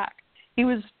fight her back. He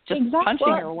was just punching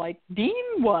her like Dean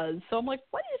was. So I'm like,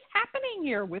 what is happening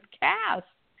here with Cass?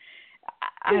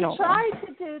 I don't know. He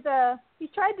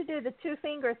tried to do the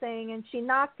two-finger thing, and she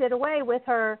knocked it away with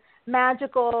her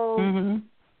magical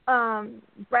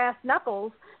brass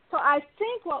knuckles. So I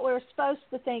think what we're supposed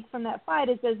to think from that fight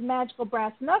is those magical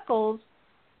brass knuckles,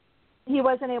 he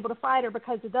wasn't able to fight her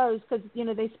because of those, because,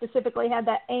 they specifically had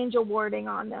that angel warding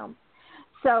on them.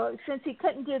 So since he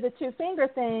couldn't do the two-finger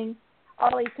thing,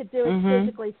 all he could do is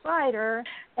physically fight her,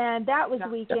 and that was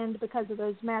weakened because of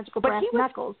those magical brass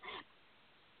knuckles.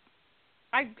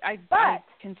 I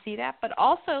can see that, but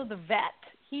also the vet,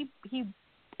 he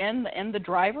and the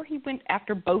driver, he went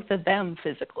after both of them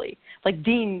physically. Like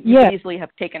Dean could easily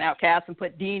have taken out Cass and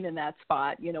put Dean in that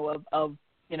spot, of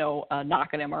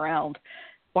knocking him around.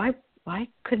 Why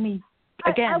couldn't he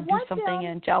again do something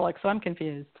angelic? So I'm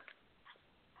confused.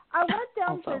 I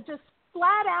want them to just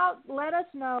flat out let us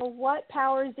know what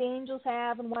powers the angels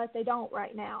have and what they don't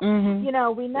right now.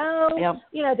 We know,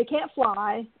 they can't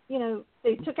fly.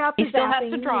 They took out the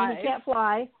zapping. He can't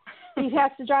fly. He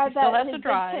has to drive that his big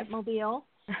Pitmobile.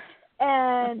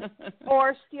 and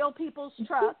or steal people's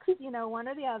trucks, one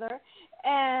or the other.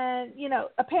 And,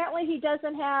 apparently he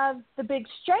doesn't have the big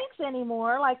strength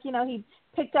anymore. Like, he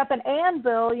picked up an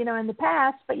anvil, in the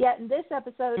past, but yet in this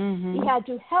episode he had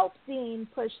to help Dean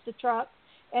push the truck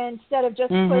instead of just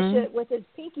push it with his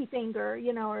pinky finger,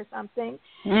 or something.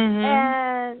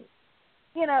 And,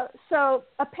 so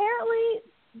apparently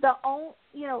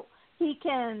he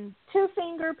can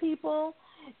two-finger people,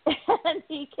 and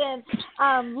he can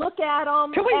look at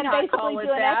them Can we and not basically call it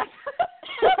do an that?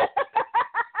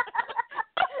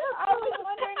 I was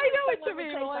wondering. I know what you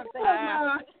mean. Like,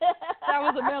 that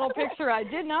was a mental picture I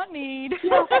did not need.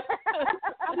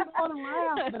 I didn't want to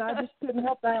laugh, but I just couldn't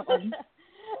help that one.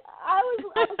 I was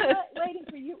waiting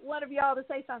for one of y'all to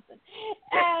say something.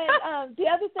 And the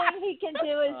other thing he can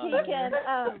do is he can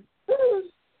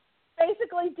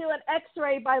basically do an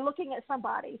X-ray by looking at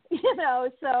somebody,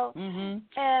 So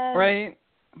and right.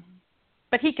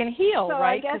 But he can heal, so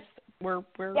right? I guess we're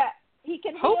he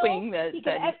can hoping heal. that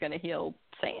he's going to heal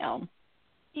Sam.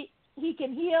 He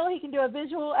can heal. He can do a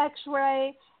visual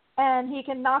X-ray, and he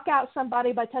can knock out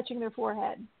somebody by touching their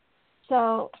forehead.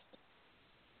 So,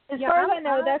 as far as I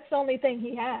know, that's the only thing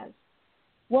he has.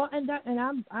 Well, and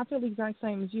I feel the exact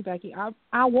same as you, Becky.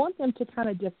 I want them to kind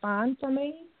of define for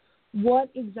me what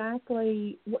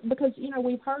exactly, because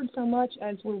we've heard so much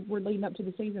as we're leading up to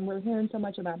the season. We're hearing so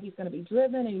much about he's going to be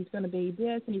driven and he's going to be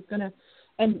this and he's going to.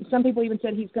 And some people even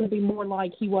said he's going to be more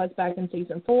like he was back in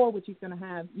season 4, which he's going to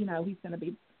have, he's going to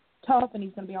be tough and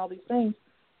he's going to be all these things.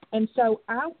 And so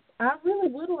I really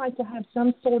would like to have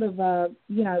some sort of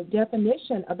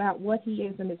definition about what he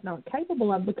is and is not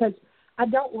capable of, because I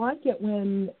don't like it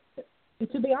when,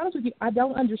 to be honest with you, I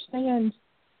don't understand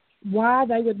why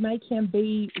they would make him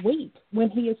be weak when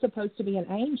he is supposed to be an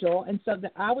angel. And so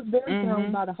I was very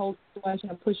thrown by the whole situation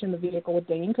of pushing the vehicle with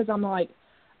Dean, because I'm like,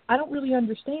 I don't really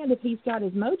understand if he's got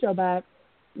his mojo back,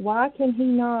 why can he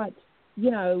not,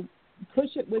 push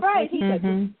it with right.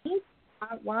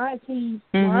 Why is he?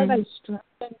 Why are they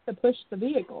struggling to push the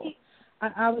vehicle?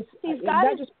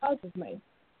 That just puzzles me.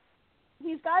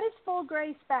 He's got his full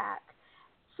grace back.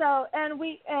 So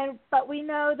but we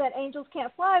know that angels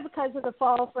can't fly because of the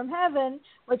fall from heaven,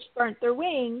 which burnt their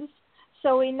wings.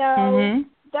 So we know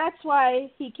that's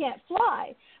why he can't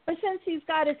fly. But since he's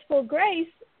got his full grace,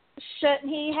 shouldn't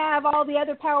he have all the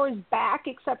other powers back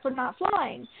except for not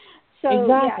flying? So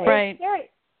exactly.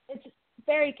 It's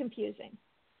very confusing.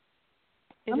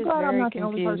 I'm glad I'm not the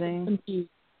only person confused.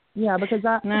 Yeah, because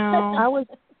I was.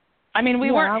 I mean,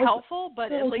 we weren't helpful,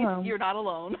 but at least you're not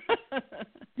alone.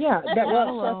 Yeah, you're not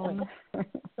alone.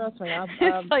 Trust me.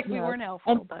 It's like we weren't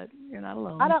helpful, but you're not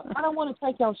alone. I don't want to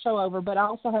take y'all's show over, but I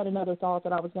also had another thought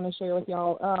that I was going to share with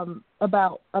y'all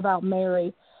about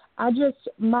Mary.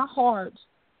 My heart.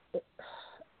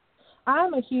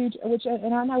 I'm a huge,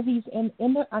 and I know he's in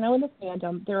the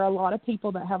fandom. There are a lot of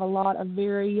people that have a lot of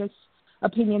various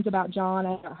opinions about John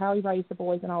and how he raised the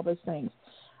boys and all those things.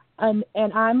 And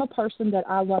I'm a person that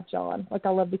I love John. Like, I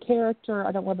love the character.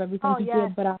 I don't love everything he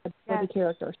did, but I love the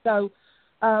character. So,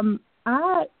 when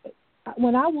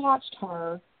I watched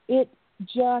her, it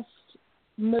just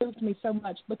moved me so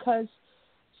much, because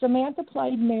Samantha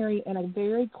played Mary in a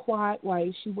very quiet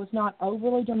way. She was not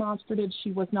overly demonstrative.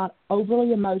 She was not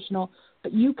overly emotional.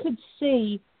 But you could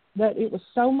see that it was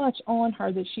so much on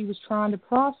her that she was trying to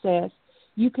process.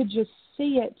 You could just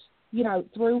see it,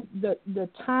 through the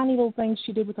tiny little things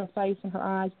she did with her face and her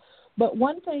eyes. But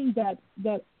one thing that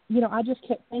I just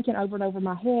kept thinking over and over in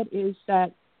my head is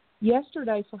that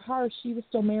yesterday for her, she was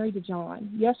still married to John.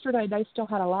 Yesterday they still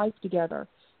had a life together.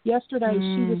 Yesterday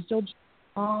she was still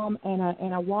mom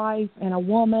and a wife and a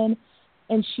woman,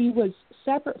 and she was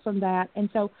separate from that. And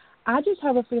so I just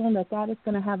have a feeling that is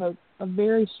going to have a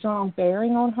very strong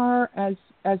bearing on her as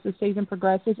the season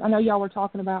progresses. I know y'all were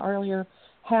talking about earlier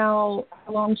how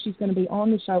long she's going to be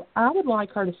on the show. I would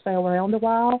like her to stay around a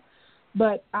while,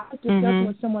 but I was discussing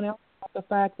with someone else about the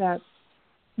fact that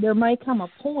there may come a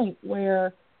point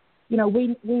where, we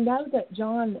know that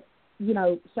John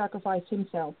sacrificed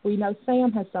himself. We know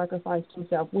Sam has sacrificed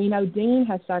himself. We know Dean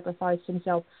has sacrificed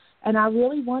himself. And I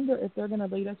really wonder if they're going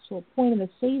to lead us to a point in the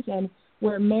season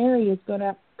where Mary is going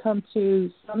to come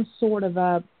to some sort of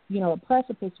a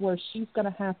precipice where she's going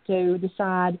to have to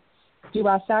decide, do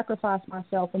I sacrifice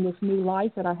myself in this new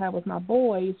life that I have with my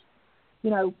boys?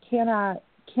 Can I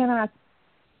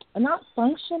not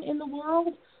function in the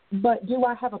world, but do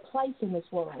I have a place in this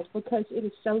world? Because it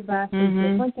is so vastly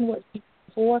different than what people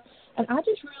before. And I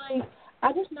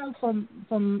just know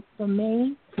from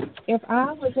me, if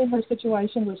I was in her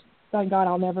situation, which thank God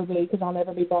I'll never be, because I'll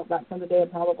never be brought back from the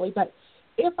dead probably, but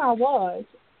if I was,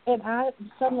 And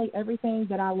suddenly everything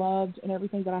that I loved and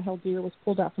everything that I held dear was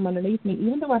pulled out from underneath me.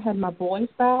 Even though I had my boys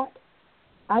back,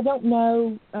 I don't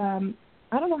know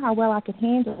how well I could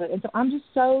handle it. And so I'm just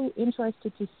so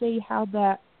interested to see how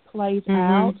that plays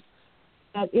out.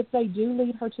 That if they do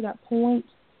lead her to that point,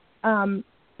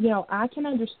 I can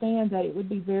understand that it would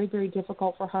be very, very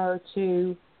difficult for her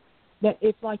to, that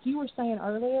if, like you were saying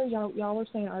earlier, y'all were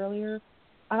saying earlier,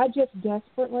 I just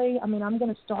desperately, I'm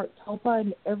going to start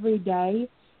hoping every day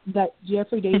that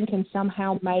Jeffrey Dean can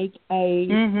somehow make a,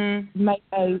 even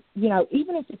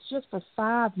if it's just for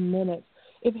 5 minutes,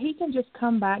 if he can just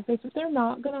come back, if they're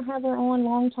not going to have her on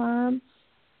long term,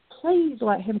 please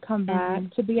let him come back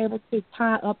to be able to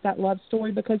tie up that love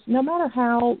story, because no matter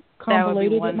how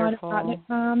convoluted it might have gotten at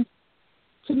times,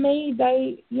 to me,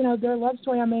 their love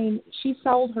story, she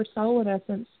sold her soul in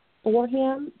essence for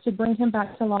him to bring him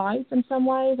back to life in some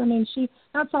ways. She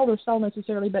not sold her soul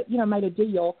necessarily, but, made a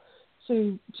deal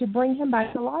to bring him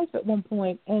back to life at one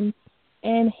point. And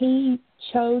he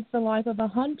chose the life of a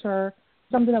hunter,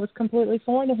 something that was completely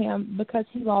foreign to him, because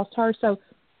he lost her. So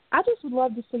I just would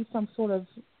love to see some sort of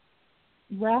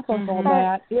wrap up on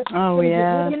that. You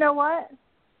know what?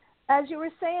 As you were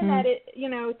saying that,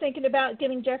 thinking about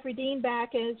getting Jeffrey Dean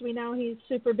back, as we know he's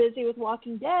super busy with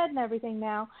Walking Dead and everything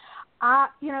now,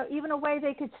 even a way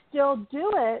they could still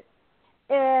do it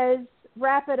is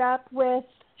wrap it up with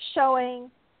showing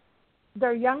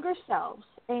their younger selves,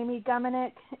 Amy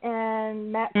Guminick and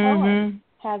Matt Cohen.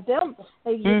 Have them,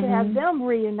 you could have them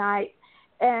reunite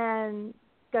and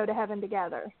go to heaven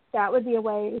together. That would be a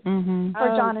way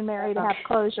for John and Mary to have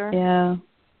closure. Yeah.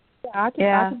 I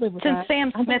could live with Since that.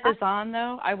 Sam Smith is on,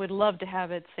 though, I would love to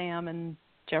have it Sam and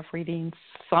Jeffrey Dean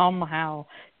somehow,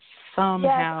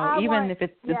 even if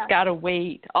it's got to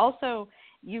wait. Also,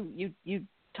 you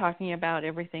talking about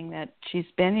everything that she's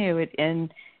been through,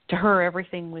 and to her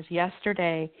everything was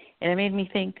yesterday, and it made me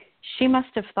think she must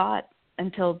have thought,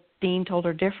 until Dean told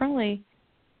her differently,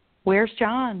 where's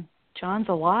John? John's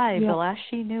alive. The last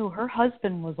she knew, her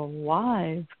husband was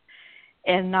alive.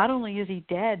 And not only is he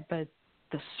dead, but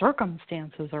the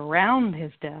circumstances around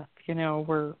his death,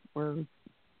 were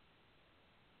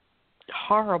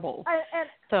horrible.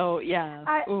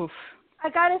 Oof. I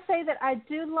got to say that I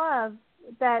do love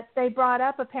that they brought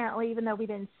up, apparently, even though we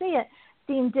didn't see it,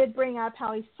 Dean did bring up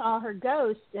how he saw her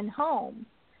ghost in Home.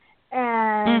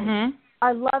 And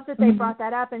I love that they brought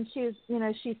that up, and she was,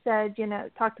 she said,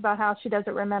 talked about how she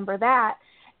doesn't remember that.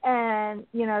 And,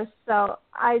 so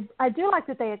I do like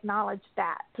that they acknowledged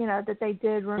that, that they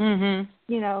did,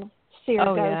 see her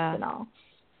ghost and all.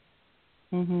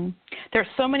 There's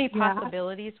so many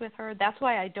possibilities with her. That's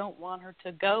why I don't want her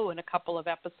to go in a couple of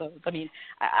episodes.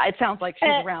 It sounds like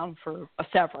she's around for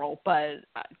several, but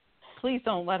please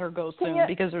don't let her go soon,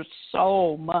 because there's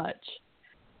so much.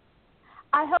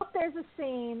 I hope there's a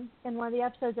scene in one of the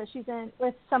episodes that she's in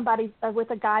with somebody,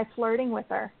 with a guy flirting with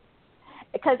her,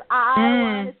 because I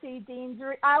want to see Dean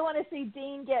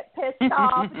get pissed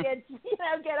off, get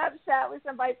upset with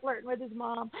somebody flirting with his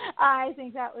mom. I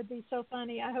think that would be so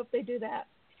funny. I hope they do that.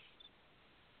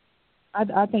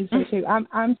 I think so too.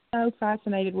 I'm so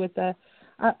fascinated with I'm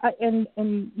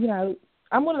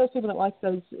one of those people that likes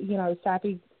those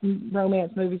sappy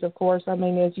romance movies. Of course,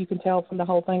 as you can tell from the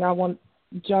whole thing, I want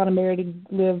John and Mary to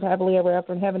live happily ever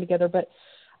after in heaven together. But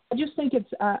I just think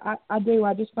it's I do.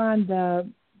 I just find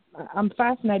I'm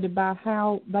fascinated by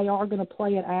how they are going to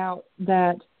play it out.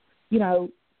 That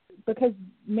because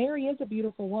Mary is a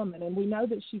beautiful woman, and we know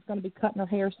that she's going to be cutting her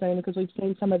hair soon, because we've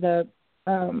seen some of the.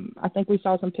 I think we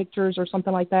saw some pictures or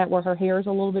something like that where her hair is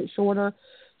a little bit shorter.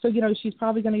 So she's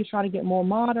probably going to try to get more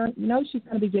modern. She's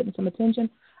going to be getting some attention.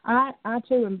 I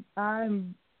too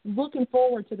I'm looking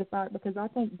forward to the fact, because I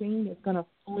think Dean is going to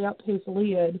flip his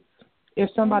lid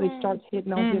if somebody starts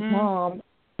hitting on his mom,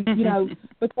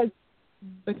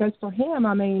 because for him,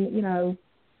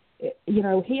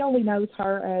 he only knows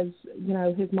her as,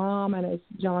 his mom and as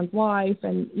John's wife,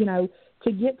 and,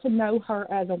 to get to know her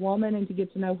as a woman and to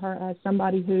get to know her as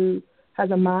somebody who has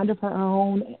a mind of her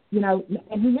own, and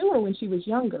who knew her when she was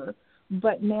younger,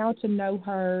 but now to know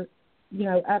her,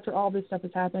 after all this stuff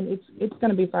has happened, it's going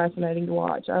to be fascinating to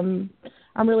watch. I'm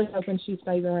really hoping she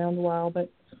stays around a while, but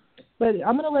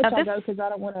I'm going to let y'all go, because I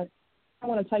don't want to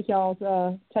take y'all's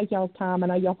time. I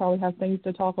know y'all probably have things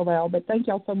to talk about, but thank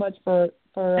y'all so much for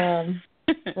letting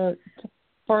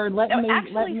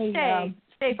me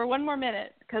stay for one more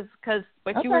minute, because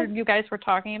what you guys were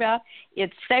talking about,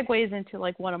 it segues into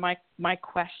like one of my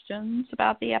questions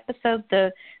about the episode,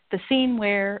 the scene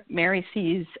where Mary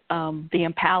sees the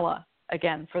impala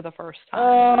again for the first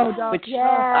time, which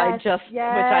I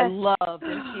loved.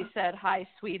 And she said, "Hi,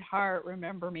 sweetheart,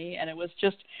 remember me?" And it was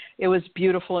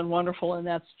beautiful and wonderful, and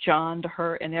that's John to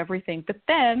her and everything. But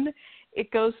then it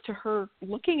goes to her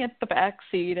looking at the back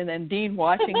seat, and then Dean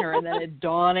watching her, and then it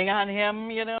dawning on him,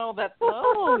 that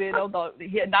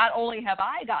not only have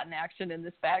I gotten action in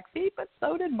this back seat, but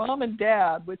so did Mom and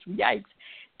Dad. Which, yikes!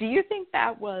 Do you think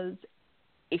that was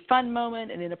a fun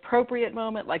moment, an inappropriate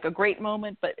moment, like a great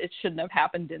moment, but it shouldn't have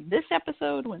happened in this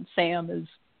episode when Sam is,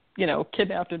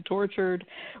 kidnapped and tortured?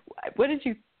 What did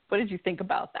you think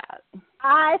about that?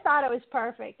 I thought it was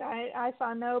perfect. I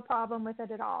saw no problem with it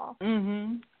at all.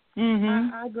 Mhm.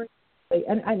 Mhm. I agree.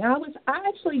 And I'm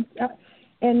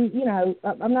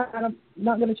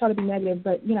not going to try to be negative,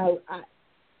 but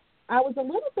I was a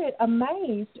little bit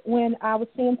amazed when I was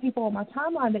seeing people on my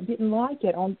timeline that didn't like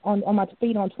it on my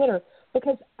feed on Twitter,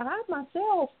 because I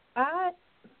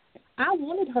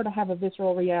wanted her to have a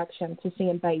visceral reaction to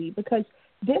seeing Baby, because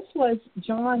this was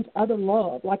John's other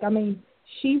love.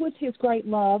 She was his great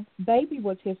love. Baby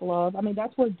was his love.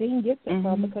 That's where Dean gets it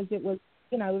from, because it was,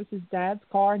 it was his dad's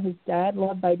car, and his dad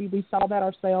loved Baby. We saw that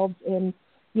ourselves in,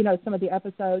 some of the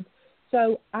episodes.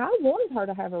 So I wanted her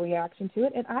to have a reaction to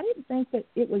it, and I didn't think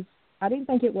it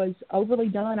was overly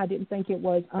done. I didn't think it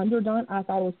was underdone. I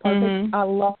thought it was perfect.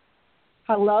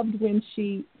 I loved when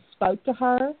she spoke to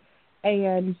her,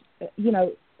 and,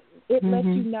 it lets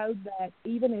you know that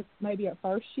even if maybe at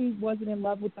first she wasn't in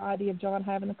love with the idea of John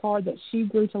having a car, that she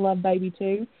grew to love Baby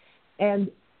too. And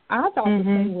I thought the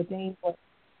thing with Dean was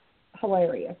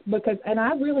hilarious, and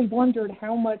I really wondered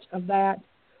how much of that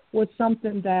was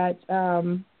something that,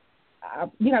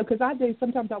 because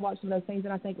sometimes I watch some of those things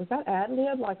and I think, was that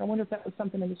ad-lib? I wonder if that was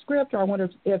something in the script, or I wonder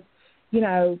if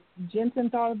Jensen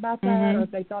thought about that, or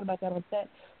if they thought about that on set,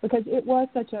 because it was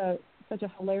such a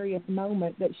hilarious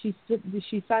moment that she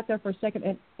sat there for a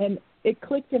second, and it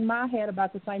clicked in my head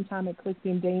about the same time it clicked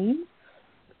in Dean's,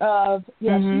 of, she's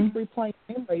replaying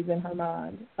memories in her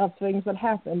mind of things that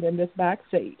happened in this back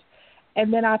seat.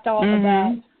 And then I thought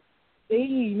about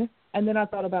Dean, and then I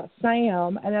thought about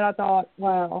Sam, and then I thought,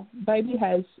 wow, Baby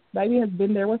has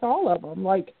been there with all of them.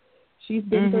 She's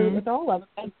been through it with all of them.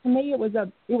 And to me, it was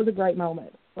a great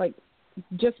moment.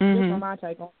 Just from my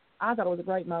take on it, I thought it was a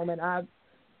great moment.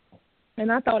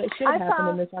 And I thought it should have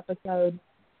happened in this episode.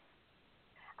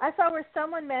 I saw where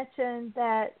someone mentioned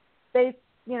that they,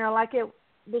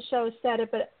 the show said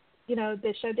it, but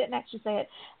the show didn't actually say it,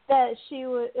 that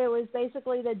it was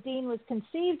basically that Dean was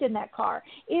conceived in that car.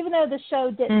 Even though the show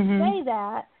didn't say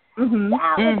that,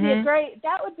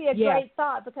 that would be a great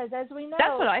thought, because as we know,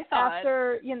 that's what I thought.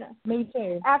 After, me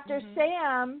too. After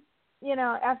Sam,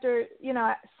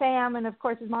 Sam and of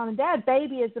course his mom and dad,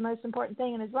 Baby is the most important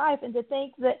thing in his life, and to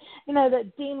think that,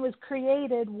 that Dean was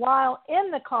created while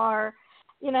in the car,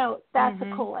 that's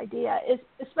a cool idea,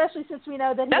 especially since we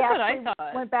know that he actually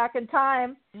went back in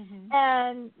time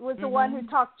and was the one who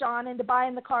talked John into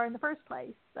buying the car in the first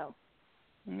place. So,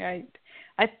 right.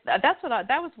 That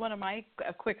was one of my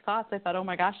quick thoughts. I thought, oh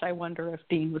my gosh, I wonder if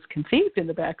Dean was conceived in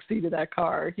the back seat of that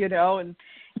car,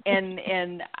 and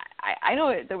I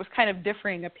know there was kind of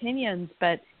differing opinions,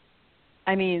 but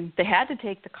they had to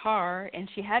take the car, and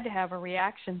she had to have a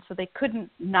reaction, so they couldn't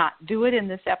not do it in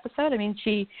this episode.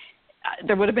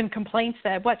 There would have been complaints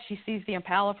that, she sees the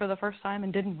Impala for the first time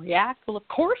and didn't react. Well, of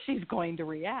course she's going to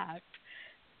react.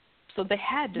 So they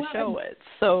had to show it.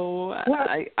 So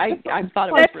I thought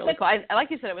it was really cool. Like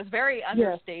you said, it was very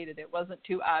understated. It wasn't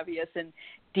too obvious. And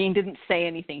Dean didn't say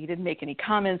anything. He didn't make any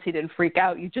comments. He didn't freak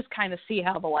out. You just kind of see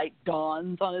how the light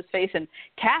dawns on his face. And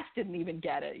Cass didn't even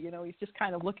get it. He's just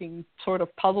kind of looking sort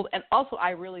of puzzled. And also,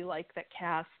 I really like that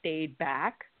Cass stayed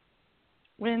back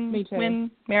when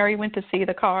Mary went to see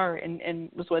the car and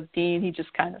was with Dean. He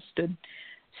just kind of stood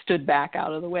back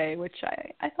out of the way, which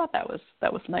I thought that was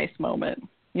a nice moment,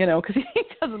 because he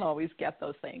doesn't always get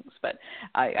those things, but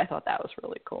I thought that was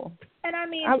really cool. And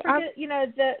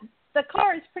the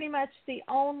car is pretty much the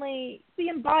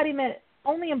embodiment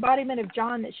of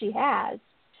John that she has.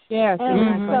 Yes,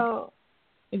 and so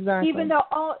exactly. Even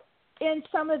though in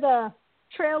some of the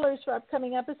trailers for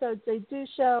upcoming episodes, they do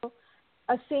show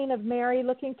a scene of Mary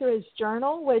looking through his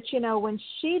journal, which, when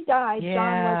she died,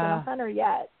 John wasn't a hunter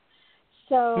yet.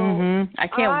 So I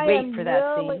can't wait for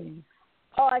that scene.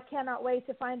 Oh, I cannot wait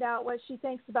to find out what she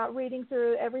thinks about reading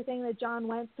through everything that John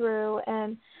went through,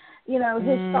 and,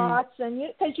 his thoughts. And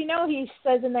because, he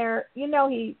says in there, he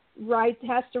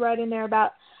has to write in there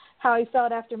about how he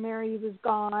felt after Mary was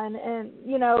gone, and,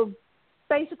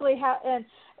 basically how, and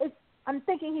I'm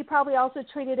thinking he probably also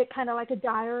treated it kind of like a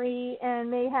diary, and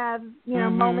may have,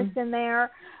 moments in there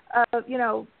of,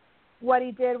 what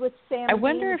he did with Sam. I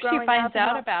wonder if she finds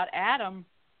out about about Adam.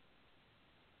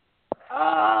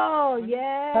 Oh,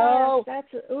 yes. Oh, That's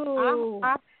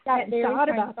I hadn't thought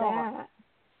about that.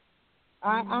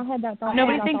 I had that thought.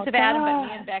 Nobody thinks of Adam but me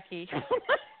and Becky.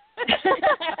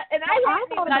 And I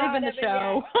thought not even the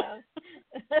show.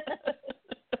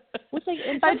 Well,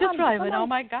 see, I just went, oh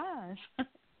my gosh.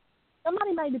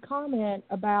 Somebody made a comment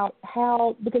about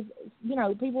how, because,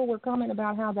 people were commenting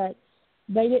about how that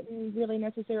they didn't really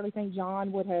necessarily think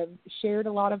John would have shared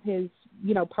a lot of his,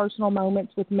 personal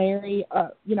moments with Mary,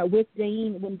 with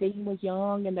Dean when Dean was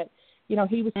young, and that,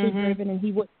 he was too driven, and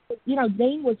he would,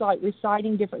 Dean was like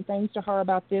reciting different things to her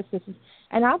about this,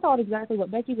 and I thought exactly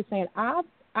what Becky was saying. I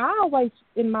always,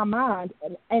 in my mind,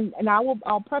 and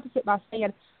I'll preface it by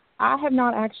saying, I have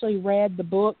not actually read the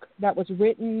book that was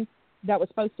written that was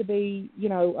supposed to be,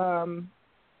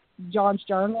 John's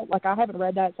journal. Like, I haven't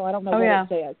read that, so I don't know what it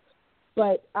says.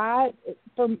 But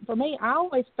for me, I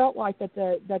always felt like that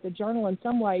the journal in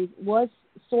some ways was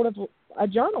sort of a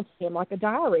journal to him, like a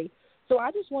diary. So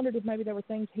I just wondered if maybe there were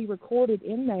things he recorded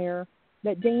in there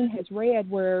that Dean has read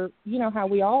where, how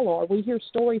we all are. We hear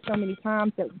stories so many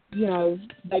times that,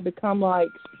 they become like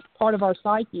part of our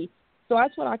psyche. So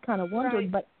that's what I kind of wondered.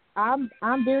 Right. But I'm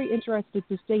very interested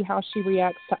to see how she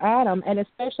reacts to Adam, and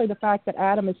especially the fact that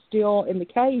Adam is still in the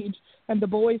cage and the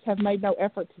boys have made no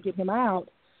effort to get him out,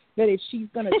 that if she's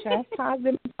going to chastise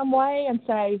him in some way and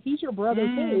say, he's your brother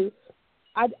too,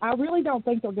 I really don't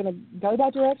think they're going to go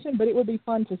that direction, but it would be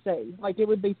fun to see. Like, it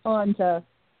would be fun to,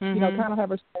 kind of have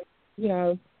her say,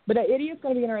 but it is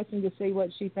going to be interesting to see what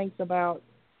she thinks about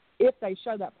if they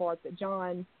show that part that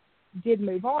John did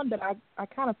move on, but I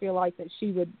kind of feel like that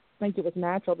she would think it was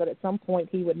natural that at some point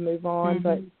he would move on,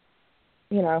 but,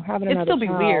 having another child, it'd still be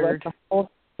weird. That's the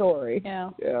whole story. Yeah.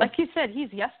 Like you said,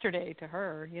 he's yesterday to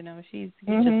her, he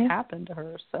just happened to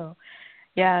her, so,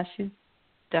 yeah, she's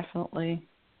definitely...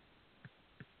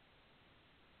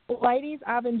 Ladies,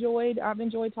 I've enjoyed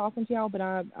talking to y'all, but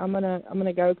I'm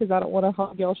gonna go because I don't want to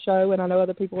hog y'all's show, and I know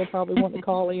other people will probably want to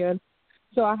call in,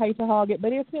 so I hate to hog it.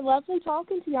 But it's been lovely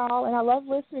talking to y'all, and I love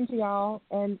listening to y'all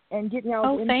and getting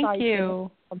y'all's insights. Thank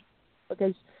you.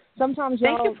 Because sometimes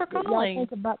y'all, thank you for calling. Y'all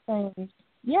think about things.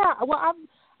 Yeah, well,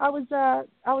 I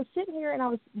was sitting here and I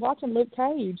was watching Luke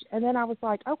Cage, and then I was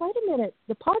like, oh, wait a minute,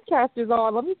 the podcast is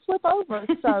on. Let me flip over.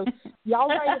 So y'all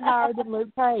rated higher than Luke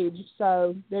Cage.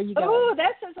 So there you go. Oh,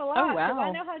 that says a lot. Oh, wow.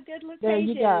 I know how good Luke there Cage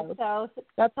you go. is. So.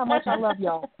 That's how much I love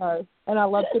y'all. So, and I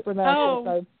love Supernatural.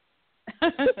 Oh.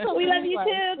 So. We love you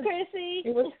too, Chrissy.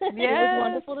 It was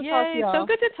wonderful to talk to y'all. So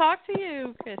good to talk to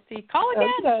you, Chrissy. Call again.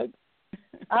 Okay.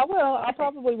 I will. I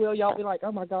probably will. Y'all be like,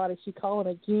 oh, my God, is she calling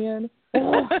again?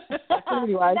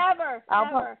 Anyway.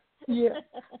 Never. Yeah.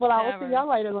 Well, I will see y'all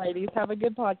later, ladies. Have a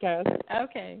good podcast.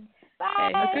 Okay.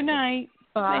 Bye. Okay. Good night.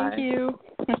 Bye. Thank you.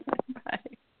 Bye.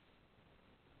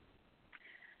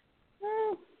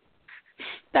 Well,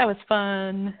 that was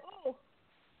fun. Oh,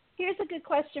 here's a good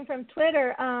question from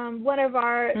Twitter. One of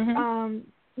our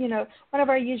one of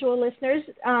our usual listeners.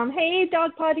 Hey,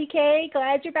 Dog Potty K,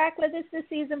 glad you're back with us this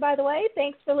season, by the way.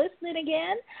 Thanks for listening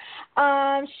again.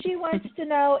 She wants to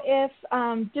know if,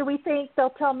 do we think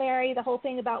they'll tell Mary the whole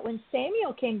thing about when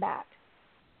Samuel came back?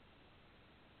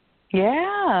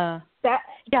 Yeah. There's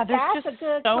just a good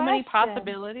so question. many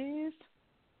possibilities.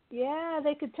 Yeah,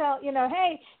 they could tell,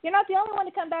 hey, you're not the only one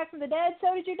to come back from the dead,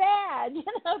 so did your dad.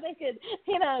 They could,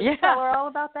 tell her all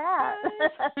about that.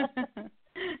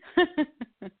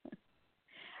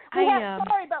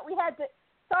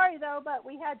 But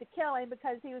we had to kill him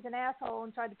because he was an asshole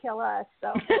and tried to kill us.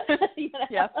 So,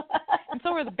 Yeah. And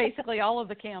so were basically all of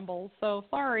the Campbells. So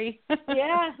sorry.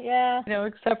 Yeah.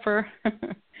 Except for,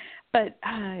 but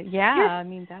I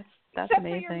mean that's except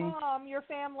amazing. For your mom, your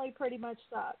family pretty much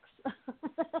sucks.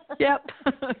 Yep.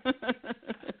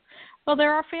 Well,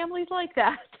 there are families like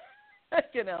that.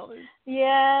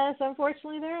 Yes,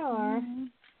 unfortunately there are.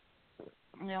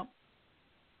 Mm-hmm. Yep.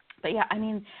 But yeah, I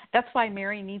mean, that's why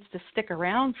Mary needs to stick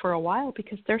around for a while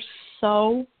because there's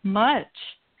so much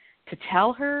to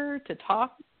tell her, to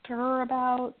talk to her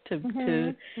about, to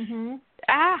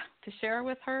share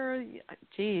with her.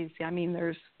 Geez, I mean,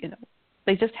 there's,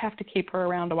 they just have to keep her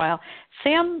around a while.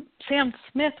 Sam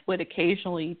Smith would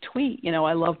occasionally tweet,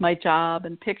 I love my job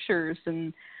and pictures,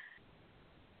 and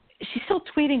she's still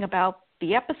tweeting about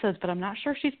the episodes, but I'm not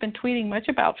sure she's been tweeting much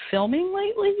about filming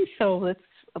lately, so it's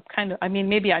kind of, I mean,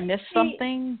 maybe I missed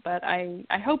something, but I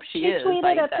hope she is. She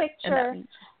tweeted a picture.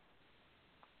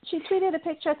 She tweeted a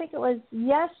picture, I think it was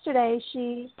yesterday.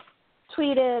 She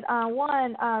tweeted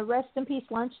rest in peace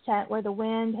lunch tent where the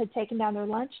wind had taken down their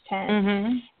lunch tent.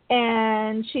 Mm-hmm.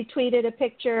 And she tweeted a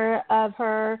picture of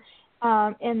her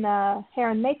in the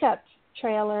hair and makeup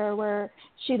trailer where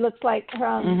she looks like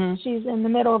she's in the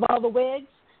middle of all the wigs.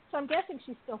 So I'm guessing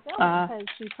she's still filming because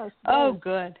she posted. Oh,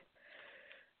 good.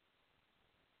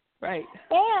 Right.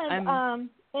 And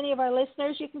any of our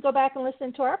listeners, you can go back and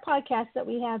listen to our podcast that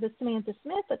we had with Samantha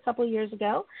Smith a couple of years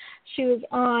ago. She was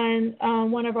on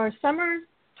one of our summer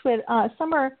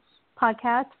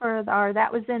podcasts for our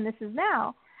That Was Then, This Is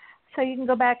Now. So you can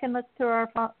go back and look through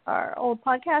our old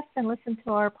podcast and listen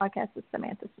to our podcast with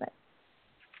Samantha Smith.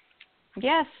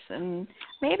 Yes, and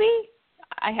maybe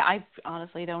I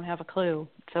honestly don't have a clue.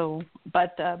 So,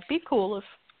 but be cool if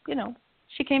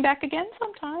she came back again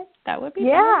sometime. That would be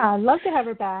fun. I'd love to have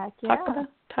her back. Yeah.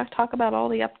 Talk about all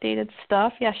the updated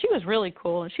stuff. Yeah, she was really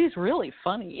cool, and she's really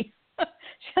funny.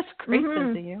 She has a great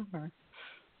sense of humor.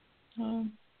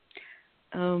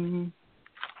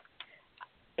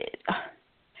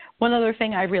 One other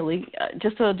thing I really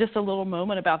just a little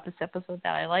moment about this episode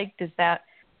that I liked is that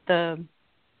the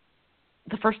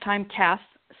first time Cass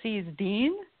sees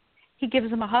Dean, he gives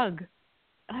him a hug,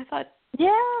 and I thought,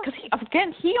 because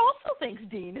he also thinks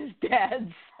Dean is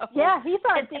dead. So. Yeah, he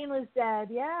thought Dean was dead.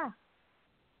 Yeah.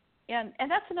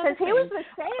 And that's another thing. Because he was with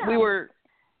Sam. We were.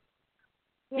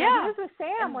 He was with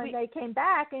Sam when they came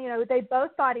back, and they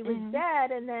both thought he was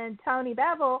dead, and then Toni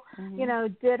Bevel,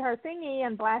 did her thingy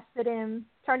and blasted him,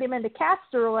 turned him into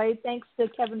Casteroid. Thanks to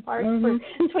Kevin Parks for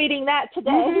tweeting that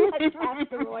today.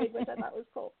 Casteroid, which I thought was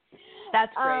cool.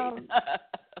 That's great.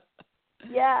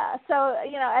 Yeah, so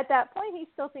at that point, he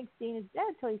still thinks Dean is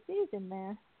dead till he sees him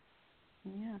there.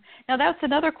 Yeah. Now that's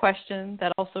another question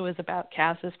that also is about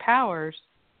Cass's powers.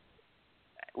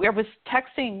 I was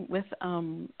texting with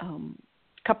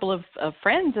couple of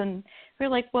friends, and we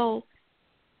were like, well,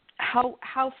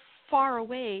 how far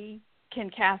away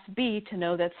can Cass be to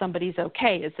know that somebody's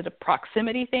okay? Is it a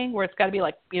proximity thing where it's got to be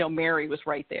like, Mary was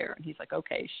right there, and he's like,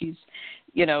 okay, she's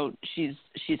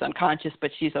unconscious,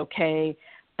 but she's okay.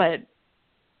 But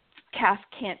Cass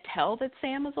can't tell that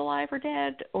Sam is alive or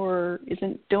dead or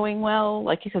isn't doing well,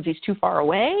 like because he's too far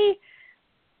away.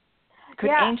 Could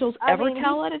angels ever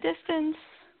tell at a distance?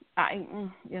 They're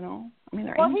angels. He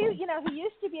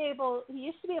used to be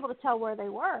able to tell where they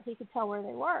were. He could tell where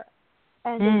they were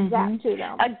and zap to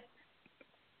them.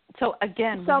 So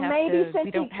again,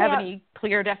 we don't have any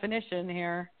clear definition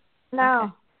here.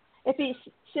 No. Okay.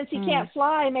 Since he can't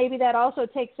fly, maybe that also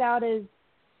takes out his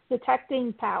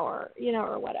detecting power,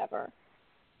 or whatever.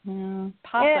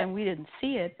 Possibly, we didn't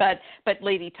see it, but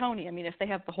Lady Toni, if they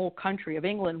have the whole country of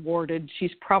England warded,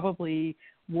 she's probably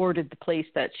warded the place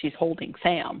that she's holding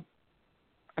Sam.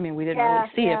 We didn't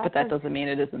really see it, but that doesn't mean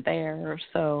it isn't there.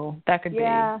 So that could be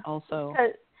also.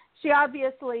 She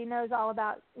obviously knows all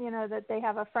about, that they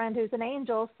have a friend who's an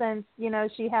angel since,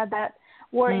 she had that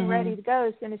warding ready to go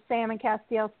as soon as Sam and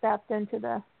Castiel stepped into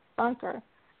the bunker.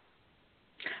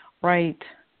 Right.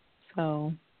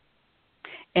 So,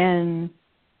 and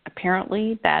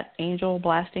apparently that angel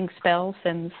blasting spell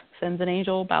sends an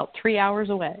angel about 3 hours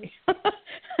away.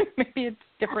 Maybe it's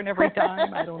different every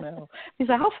time. I don't know. He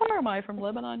said, how far am I from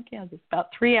Lebanon, Kansas? About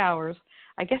 3 hours.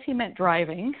 I guess he meant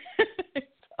driving. So,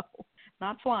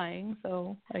 not flying.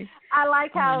 So I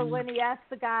like how when he asks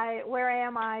the guy, where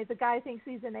am I? The guy thinks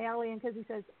he's an alien because he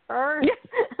says, Earth.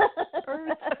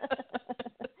 Earth.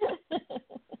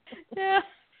 Yeah,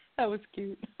 that was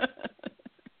cute.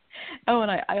 Oh,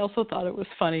 and I also thought it was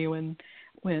funny when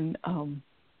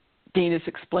Dean is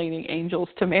explaining angels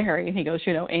to Mary, and he goes,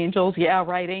 angels, yeah,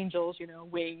 right, angels,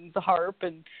 wings, a harp,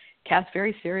 and Cass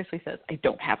very seriously says, I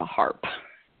don't have a harp.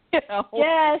 Yes, I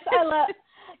love.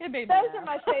 Those are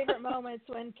my favorite moments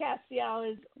when Castiel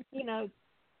is,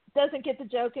 doesn't get the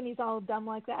joke and he's all dumb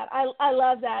like that. I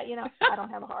love that. I don't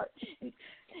have a harp.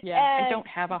 Yeah, I don't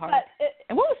have a harp.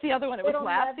 And what was the other one? It was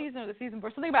last season or the season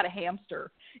before. Something about a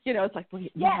hamster. It's like, well, you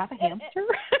have a hamster?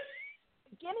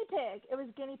 Guinea pig. It was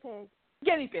guinea pig.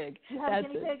 Guinea pig. You have That's a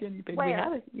guinea pig? Guinea pig. Where? We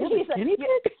have a guinea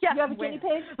pig? You have a guinea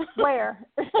pig? Where?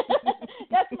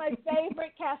 That's my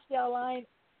favorite Castiel line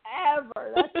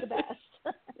ever. That's the best.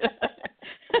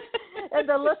 And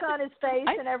the look on his face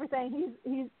and everything.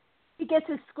 He gets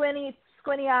his squinty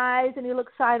eyes and he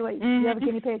looks sideways. You have a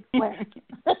guinea pig? Where?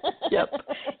 Yep.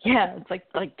 Yeah, it's like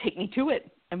take me to it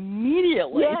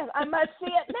immediately. Yes, I must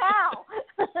see it now.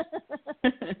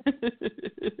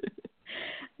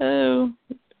 Oh.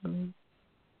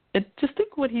 Just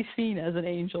think what he's seen as an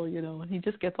angel, and he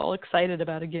just gets all excited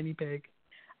about a guinea pig.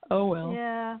 Oh, well.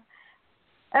 Yeah.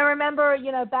 I remember,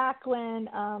 back when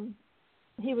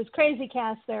he was crazy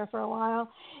cast there for a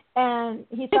while, and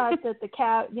he thought that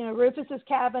Rufus's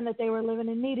cabin that they were living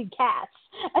in needed cats.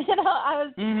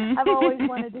 I've always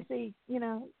wanted to see,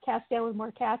 Castiel with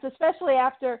more cats, especially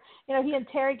after, he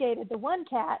interrogated the one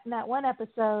cat in that one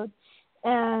episode,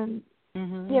 and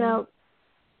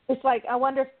it's like I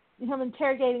wonder if him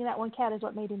interrogating that one cat is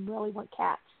what made him really want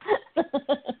cats.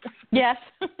 Yes.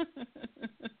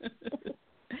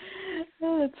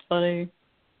 Oh, that's funny.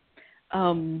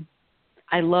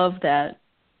 I love that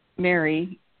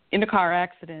Mary, in a car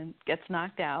accident, gets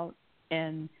knocked out,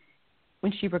 and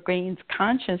when she regains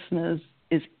consciousness,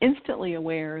 is instantly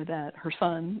aware that her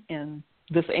son and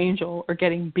this angel are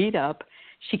getting beat up.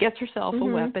 She gets herself a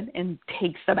weapon and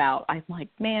takes them out. I'm like,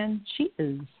 man, she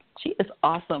is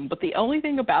awesome. But the only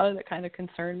thing about it that kind of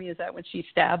concerned me is that when she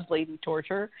stabs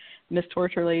Miss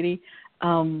Torture Lady,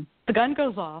 the gun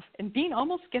goes off, and Dean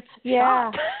almost gets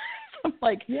shot. I'm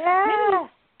like, maybe I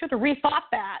could have rethought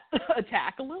that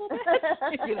attack a little bit,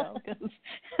 because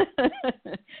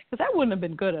that wouldn't have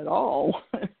been good at all.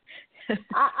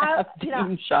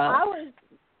 Dean shot.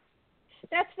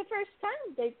 That's the first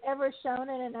time they've ever shown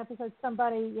in an episode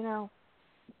somebody,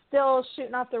 still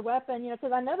shooting off their weapon,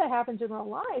 because I know that happens in real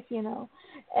life,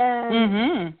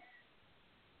 and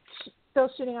still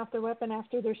shooting off their weapon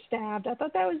after they're stabbed. I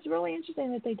thought that was really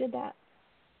interesting that they did that.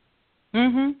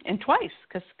 And twice,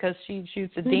 because she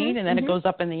shoots at Dean, and then it goes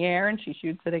up in the air, and she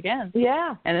shoots it again.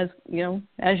 Yeah. And as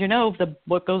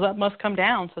what goes up must come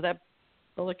down, so that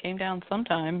bullet came down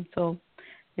sometime, so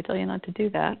they tell you not to do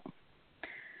that.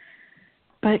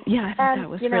 But, yeah, I thought that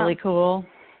was really cool.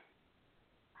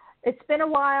 It's been a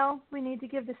while. We need to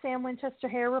give the Sam Winchester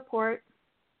hair report.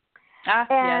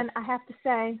 And I have to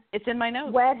say, it's in my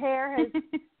notes. Wet hair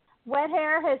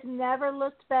has never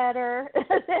looked better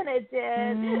than it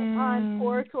did on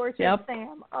poor tortured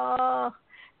Sam. Oh,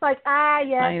 it's like,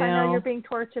 yes, I know you're being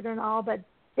tortured and all, but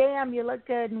damn, you look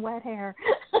good in wet hair.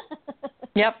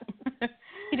 Yep.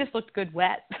 He just looked good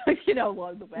wet,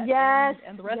 along the wet. Yes.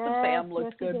 And the rest of Sam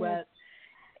looked good wet.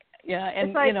 Yeah,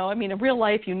 and, like, in real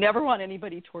life, you never want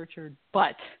anybody tortured,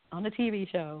 but on a TV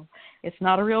show, it's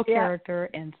not a real character,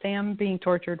 and Sam being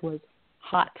tortured was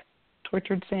hot.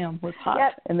 Tortured Sam was hot.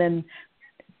 Yep. And then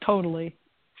totally.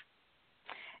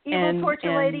 Evil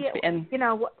Torture Lady,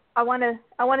 I wanted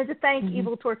to thank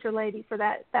Evil Torture Lady for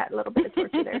that little bit of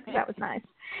torture there, because that was nice.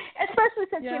 Especially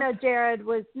since, Jared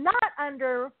was not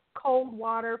under cold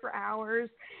water for hours.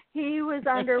 He was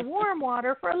under warm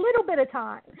water for a little bit of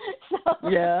time. So.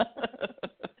 Yeah.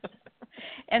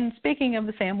 And speaking of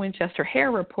the Sam Winchester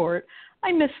hair report,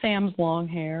 I miss Sam's long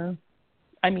hair.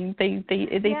 I mean, they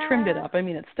trimmed it up. I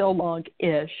mean, it's still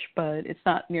long-ish, but it's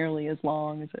not nearly as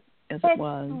long as it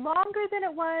was. It's longer than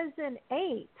it was in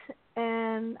 8,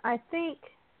 and I think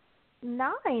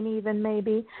 9 even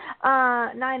maybe.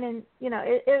 9 and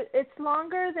it's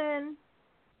longer than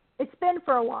it's been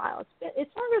for a while.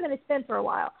 It's longer than it's been for a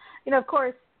while. Of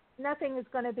course, nothing is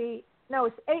going to be. No,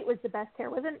 8 was the best hair,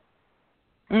 wasn't it?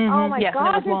 Oh my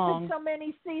gosh, it's been so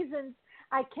many seasons.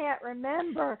 I can't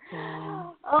remember. Yeah.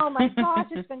 Oh my gosh,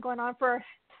 it's been going on for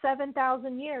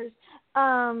 7,000 years.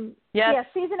 Yeah,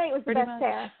 season 8 was the best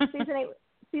hair. Season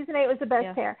 8 was the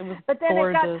best hair. But then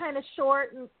it got kind of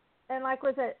short and like,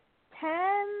 was it 10?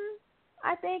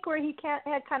 I think, where he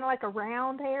had kind of like a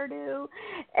round hairdo,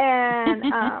 and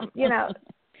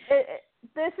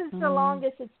this is the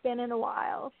longest it's been in a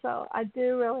while. So I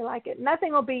do really like it.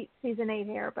 Nothing will beat season 8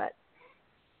 hair, but.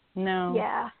 No.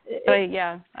 Yeah.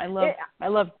 I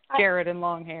love Jared in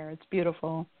long hair. It's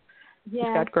beautiful. Yeah.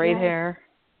 He's got great hair.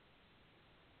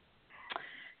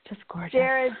 Just gorgeous.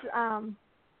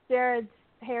 Jared's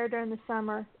hair during the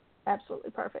summer, absolutely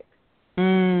perfect.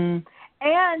 And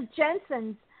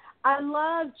Jensen's. I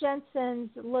love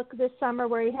Jensen's look this summer,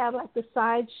 where he had like the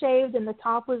sides shaved and the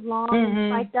top was long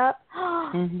and spiked up.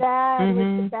 That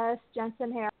was the best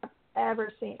Jensen hair I've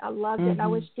ever seen. I loved it. And I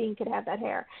wish Dean could have that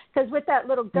hair, because with that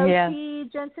little goatee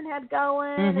Jensen had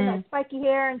going and that spiky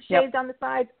hair and shaved on the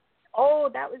sides,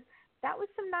 that was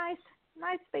some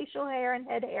nice facial hair and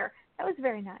head hair. That was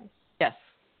very nice. Yes,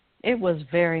 it was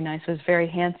very nice. It was very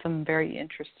handsome, very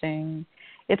interesting.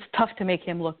 It's tough to make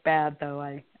him look bad, though,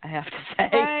 I have to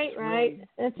say. Right.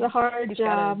 It's a hard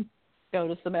job. Go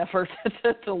to some effort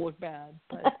to look bad.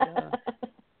 But,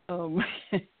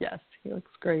 yes, he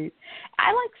looks great.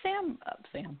 I like Sam.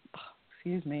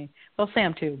 Excuse me. Well,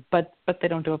 Sam, too, but they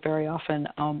don't do it very often.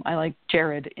 I like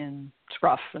Jared in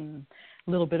scruff and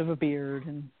a little bit of a beard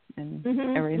and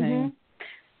everything.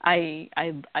 I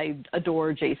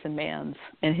adore Jason Manns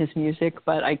and his music,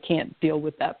 but I can't deal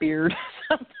with that beard.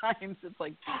 Sometimes it's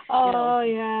like,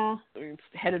 it's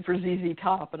headed for ZZ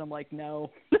Top, and I'm like,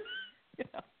 no.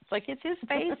 It's like it's his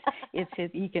face. It's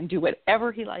his. He can do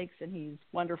whatever he likes, and he's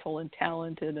wonderful and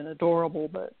talented and adorable.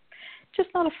 But just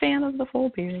not a fan of the full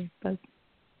beard. But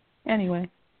anyway.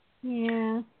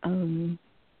 Yeah.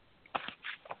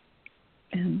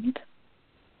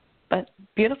 But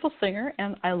beautiful singer,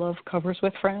 and I love Covers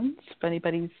with Friends. If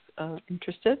anybody's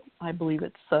interested, I believe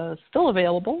it's still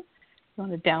available. If you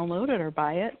want to download it or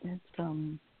buy it, it's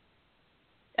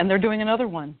and they're doing another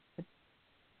one.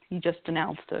 He just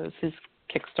announced his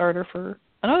Kickstarter for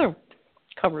another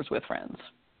Covers with Friends.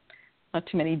 Not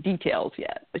too many details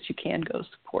yet, but you can go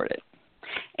support it.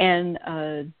 And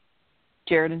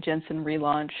Jared and Jensen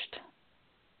relaunched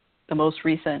the most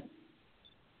recent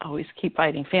Always Keep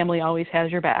Fighting. Family Always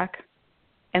Has Your Back.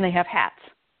 And they have hats.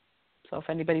 So if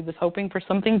anybody was hoping for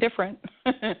something different,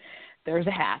 there's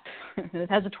a hat. It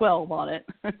has a 12 on it.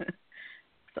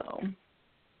 So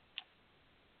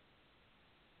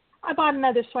I bought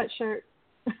another sweatshirt.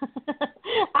 In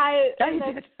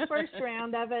did. the first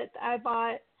round of it, I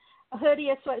bought a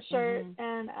hoodie, a sweatshirt,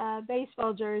 and a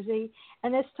baseball jersey.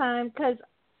 And this time, because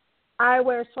I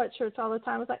wear sweatshirts all the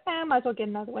time, I was like, I might as well get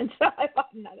another one. So I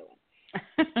bought another one.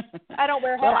 I don't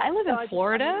wear hats. Well, I live in so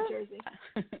Florida.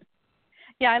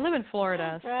 Yeah, I live in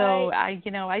Florida, right. so I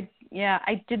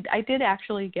did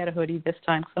actually get a hoodie this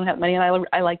time because I don't have money, and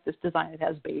I like this design. It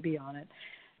has baby on it,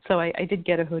 so I did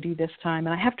get a hoodie this time,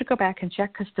 and I have to go back and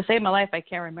check because to save my life, I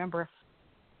can't remember if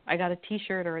I got a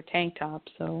T-shirt or a tank top,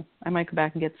 so I might go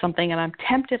back and get something. And I'm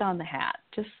tempted on the hat.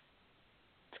 It's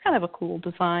kind of a cool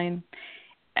design.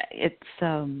 It's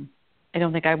I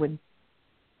don't think I would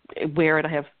wear it. I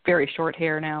have very short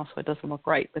hair now, so it doesn't look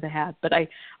right with a hat. But I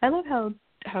love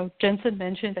how Jensen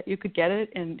mentioned that you could get it,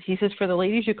 and he says for the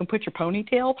ladies you can put your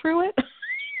ponytail through it.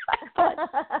 I thought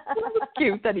that was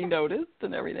cute that he noticed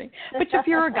and everything. But if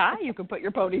you're a guy, you can put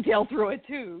your ponytail through it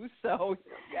too. So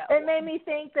yeah. It made me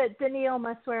think that Danielle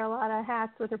must wear a lot of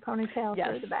hats with her ponytail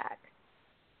through the back.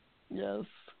 Yes.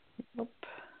 Yep.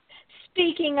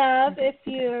 Speaking of, if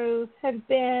you have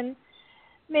been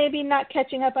maybe not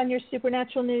catching up on your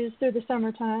supernatural news through the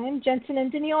summertime, Jensen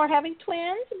and Danielle are having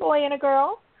twins, a boy and a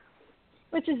girl,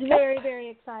 which is very, very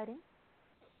exciting.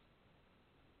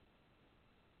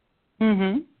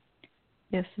 Mhm.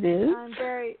 Yes, it is.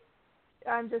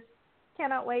 I'm just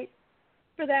cannot wait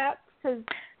for that because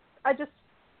I just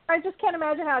can't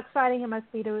imagine how exciting it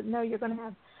must be to know you're going to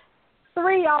have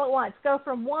 3 all at once. Go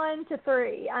from 1 to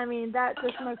 3. I mean, that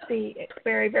just must be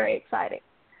very, very exciting.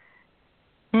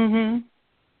 Mhm.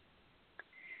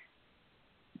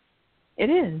 It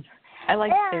is. I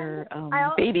liked their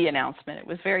baby announcement. It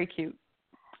was very cute.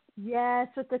 Yes,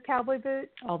 with the cowboy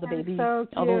boots. All the baby, so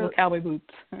cute. all the little cowboy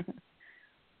boots.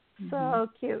 So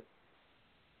cute.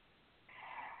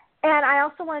 And I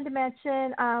also wanted to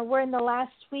mention we're in the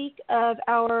last week of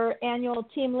our annual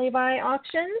Team Levi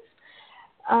auctions.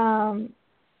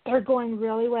 They're going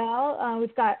really well.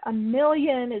 We've got 1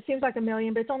 million, it seems like 1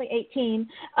 million, but it's only 18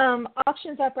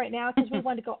 auctions up right now because we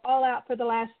wanted to go all out for the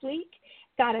last week.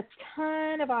 Got a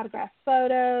ton of autographed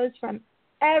photos from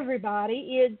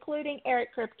everybody, including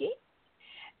Eric Kripke.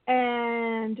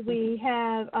 And we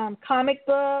have comic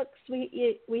books.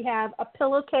 We have a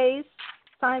pillowcase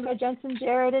signed by Jensen,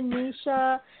 Jared, and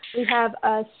Nisha. We have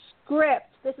a script.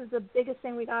 This is the biggest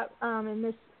thing we got in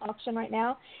this auction right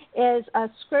now, is a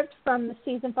script from the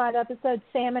season 5 episode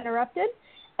Sam Interrupted,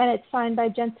 and it's signed by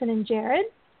Jensen and Jared.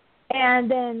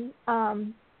 And then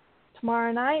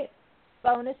tomorrow night,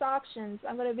 bonus auctions.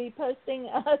 I'm going to be posting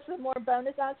some more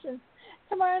bonus auctions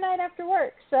tomorrow night after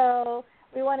work. So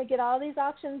we want to get all these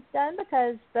auctions done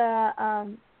because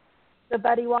the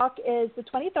Buddy Walk is the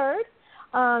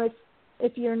 23rd.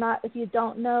 If you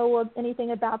don't know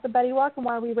anything about the Buddy Walk and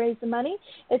why we raise the money,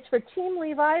 it's for Team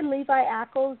Levi. Levi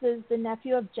Ackles is the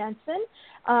nephew of Jensen.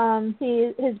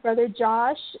 His brother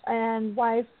Josh and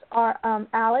wife are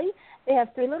Allie. They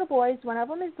have 3 little boys. One of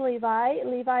them is Levi.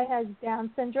 Levi has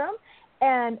Down syndrome.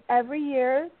 And every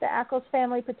year, the Ackles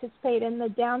family participate in the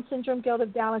Down Syndrome Guild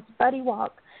of Dallas Buddy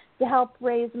Walk to help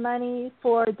raise money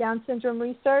for Down syndrome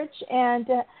research and,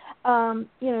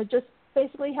 just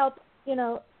basically help,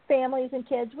 families and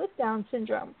kids with Down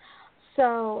syndrome.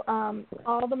 So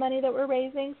all the money that we're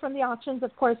raising from the auctions,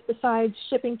 of course, besides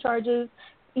shipping charges,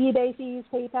 eBay fees,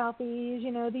 PayPal fees,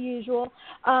 the usual,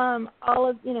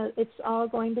 it's all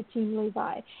going to Team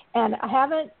Levi. And I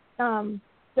haven't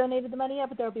donated the money yet,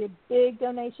 but there'll be a big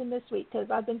donation this week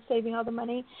because I've been saving all the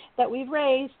money that we've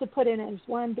raised to put in as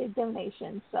one big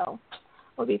donation. So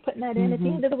we'll be putting that in at the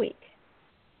end of the week.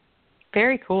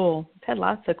 Very cool. It's had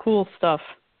lots of cool stuff.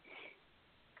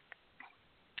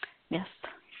 Yes.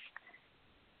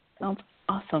 Sounds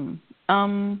awesome.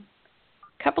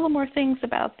 couple of more things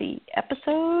about the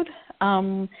episode.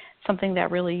 Something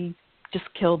that really just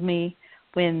killed me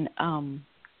when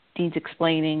Dean's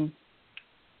explaining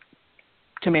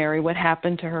to Mary what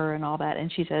happened to her and all that,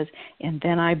 and she says, "And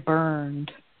then I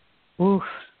burned." Oof,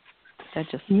 that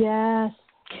just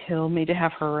killed me to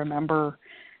have her remember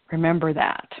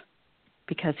that,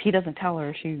 because he doesn't tell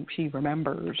her, she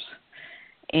remembers.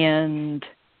 And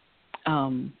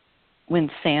when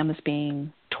Sam is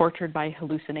being tortured by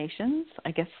hallucinations,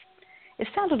 I guess it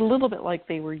sounded a little bit like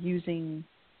they were using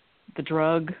the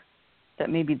drug that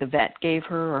maybe the vet gave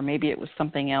her, or maybe it was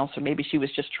something else, or maybe she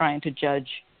was just trying to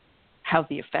judge how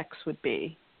the effects would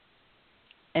be.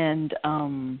 And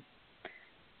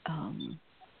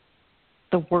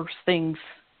the worst things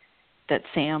that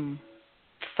Sam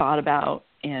thought about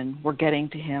and were getting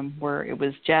to him were, it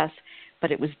was Jess,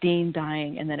 but it was Dean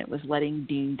dying, and then it was letting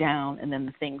Dean down, and then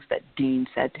the things that Dean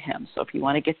said to him. So if you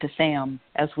want to get to Sam,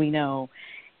 as we know,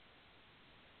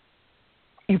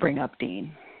 you bring up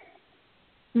Dean.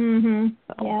 Mhm.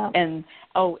 So, yeah. And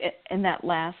that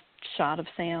last shot of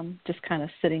Sam just kind of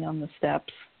sitting on the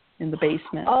steps in the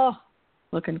basement,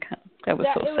 looking that was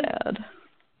so sad.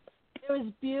 It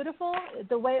was beautiful.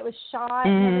 The way it was shot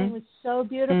and everything was so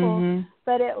beautiful,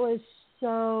 but it was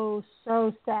so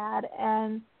sad.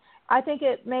 And I think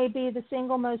it may be the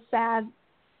single most sad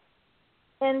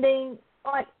ending.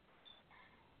 Like,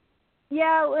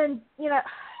 and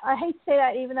I hate to say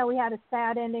that, even though we had a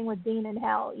sad ending with Dean in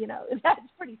hell,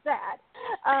 that's pretty sad.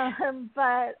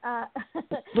 But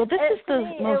well, this is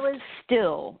the most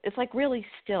still. It's like really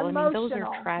still. Emotional. I mean, those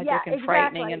are tragic and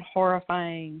frightening and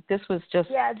horrifying. This was just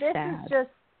sad. Is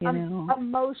just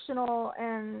emotional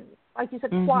and, like you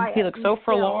said, quiet. He looks so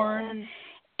forlorn,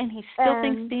 and he still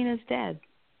thinks Dean is dead.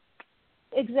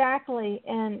 Exactly,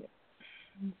 and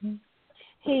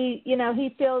he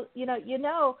feels, you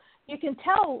can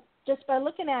tell just by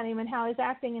looking at him and how he's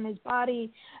acting in his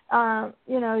body,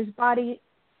 his body,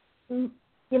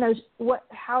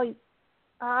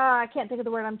 I can't think of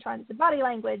the word I'm trying to say, body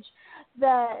language,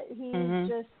 that he's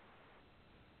just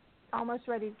almost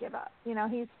ready to give up. He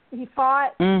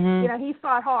fought, he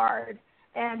fought hard,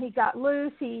 and he got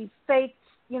loose. He faked,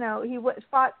 he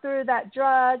fought through that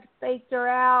drug, faked her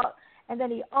out, and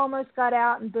then he almost got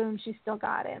out, and boom, she still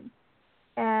got him.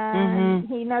 And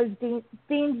he knows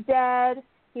Dean's dead.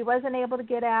 He wasn't able to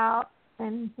get out,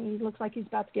 and he looks like he's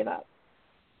about to give up.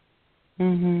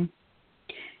 And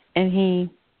he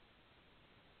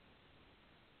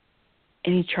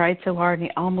tried so hard, and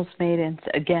he almost made it. And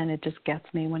again, it just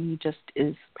gets me when he just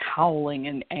is howling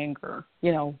in anger,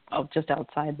 just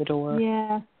outside the door.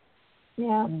 Yeah.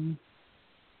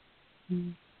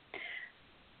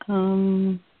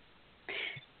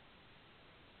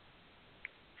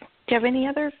 Do you have any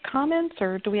other comments,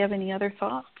 or do we have any other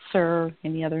thoughts, or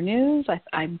any other news? I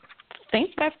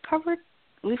think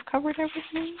we've covered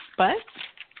everything, but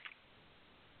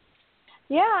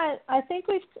yeah, I think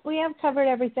we have covered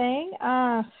everything.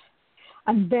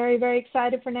 I'm very, very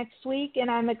excited for next week,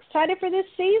 and I'm excited for this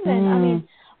season. I mean,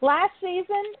 last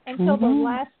season, until the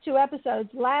last two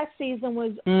episodes, last season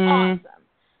was awesome.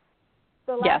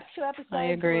 The last two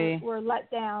episodes were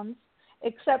letdowns.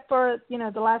 Except for,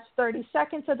 the last 30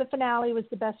 seconds of the finale was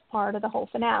the best part of the whole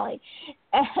finale.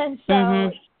 And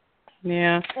so...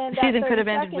 Yeah. And the season could have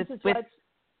ended with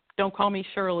Don't Call Me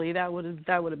Shirley. That would have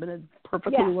been a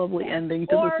perfectly lovely ending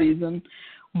to the season.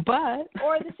 But...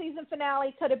 Or the season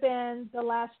finale could have been the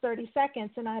last 30 seconds,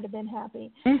 and I'd have been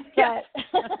happy. Yes.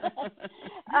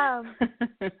 But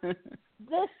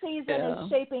this season is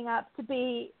shaping up to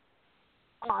be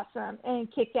awesome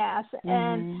and kick-ass.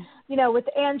 And, with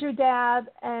Andrew Dabb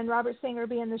and Robert Singer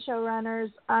being the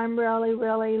showrunners, I'm really,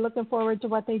 really looking forward to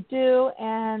what they do,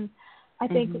 and I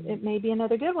think it may be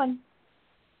another good one.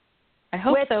 I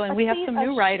hope so, and we have some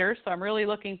new writers, so I'm really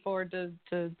looking forward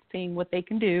to seeing what they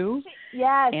can do.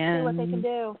 Yeah, see what they can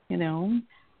do.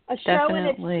 A show in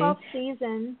its 12th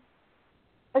season.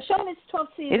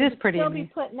 It is pretty still amazing.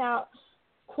 Be putting out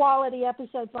quality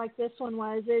episodes like this one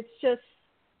was. It's just,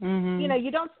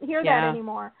 you don't hear that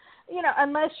anymore.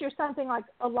 Unless you're something like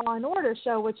a Law and Order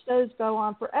show, which those go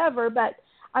on forever. But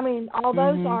I mean, all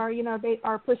those are, they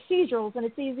are procedurals, and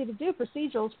it's easy to do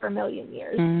procedurals for a million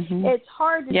years. It's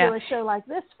hard to do a show like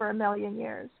this for a million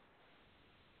years.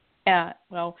 Yeah,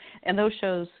 well, and those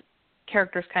shows,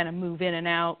 characters kind of move in and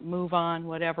out, move on,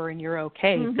 whatever, and you're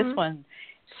okay. This one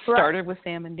started with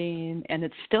Sam and Dean, and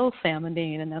it's still Sam and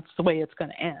Dean, and that's the way it's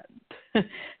going to end. And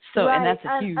that's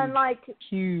a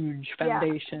huge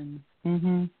foundation.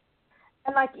 And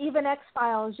like even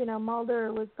X-Files,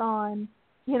 Mulder was gone,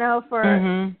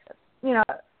 for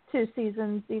 2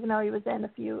 seasons, even though he was in a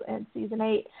few in season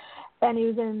 8. and he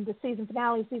was in the season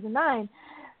finale, season 9.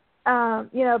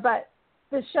 But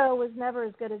the show was never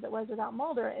as good as it was without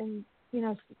Mulder, and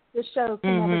the show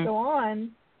can never go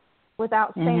on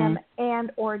without Sam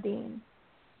and or Dean.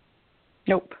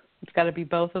 Nope, it's got to be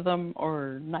both of them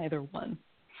or neither one.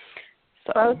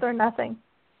 So. Both or nothing.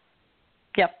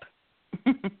 Yep,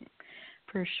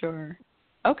 for sure.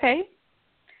 Okay.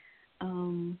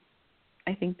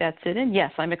 I think that's it. And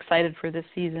yes, I'm excited for this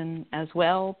season as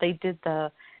well. They did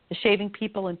the shaving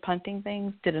people and punting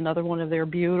things, did another one of their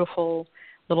beautiful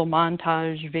little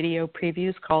montage video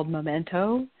previews called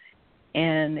Memento.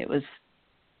 And it was,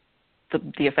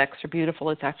 the effects are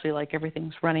beautiful. It's actually like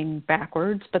everything's running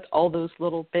backwards, but all those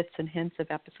little bits and hints of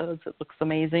episodes, it looks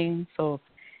amazing. So if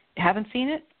you haven't seen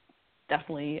it,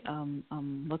 definitely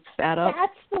look that up.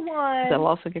 That's the one. That'll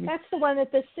also give That's the one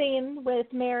that the scene with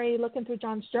Mary looking through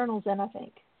John's journals in, I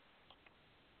think.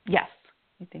 Yes,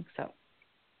 I think so.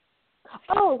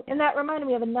 Oh, and that reminded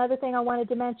me of another thing I wanted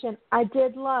to mention. I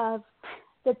did love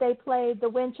that they played the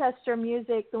Winchester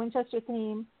music, the Winchester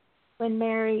theme, when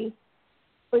Mary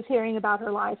was hearing about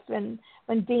her life and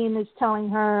when Dean is telling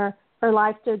her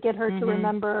life to get her to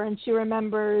remember, and she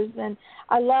remembers. And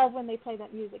I love when they play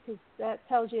that music because that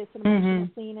tells you it's an emotional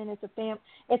scene, and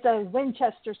it's a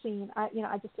Winchester scene. I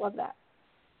just love that.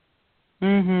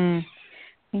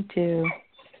 Me too.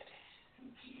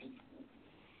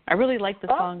 I really liked the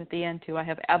song at the end too. I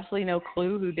have absolutely no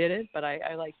clue who did it, but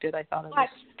I liked it. I thought it was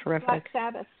terrific. Black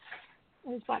Sabbath. It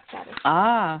was Black Sabbath.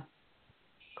 Ah,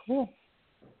 cool.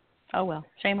 Oh well,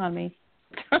 shame on me.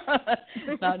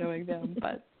 Not knowing them,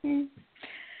 but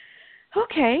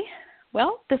okay.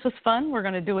 Well, this was fun. We're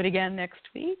going to do it again next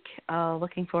week.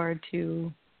 Looking forward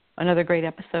to another great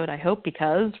episode, I hope,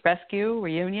 because rescue,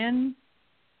 reunion,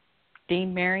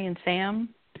 Dean, Mary, and Sam.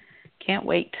 Can't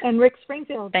wait. And Rick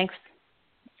Springfield. Thanks.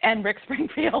 And Rick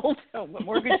Springfield. Oh, what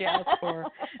more could you ask for?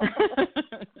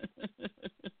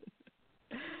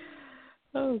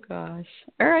 Oh, gosh.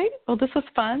 All right. Well, this was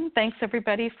fun. Thanks,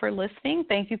 everybody, for listening.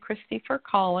 Thank you, Christy, for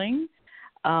calling.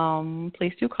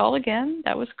 Please do call again.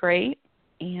 That was great.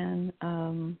 And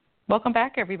welcome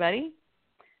back, everybody.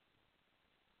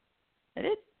 That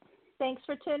it. Thanks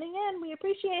for tuning in. We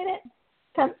appreciate it.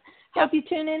 Hope you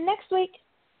tune in next week.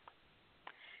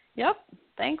 Yep.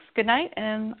 Thanks. Good night.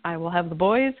 And I will have the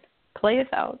boys play us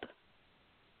out.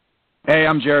 Hey,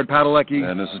 I'm Jared Padalecki.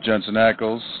 And this is Jensen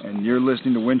Ackles. And you're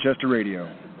listening to Winchester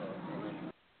Radio.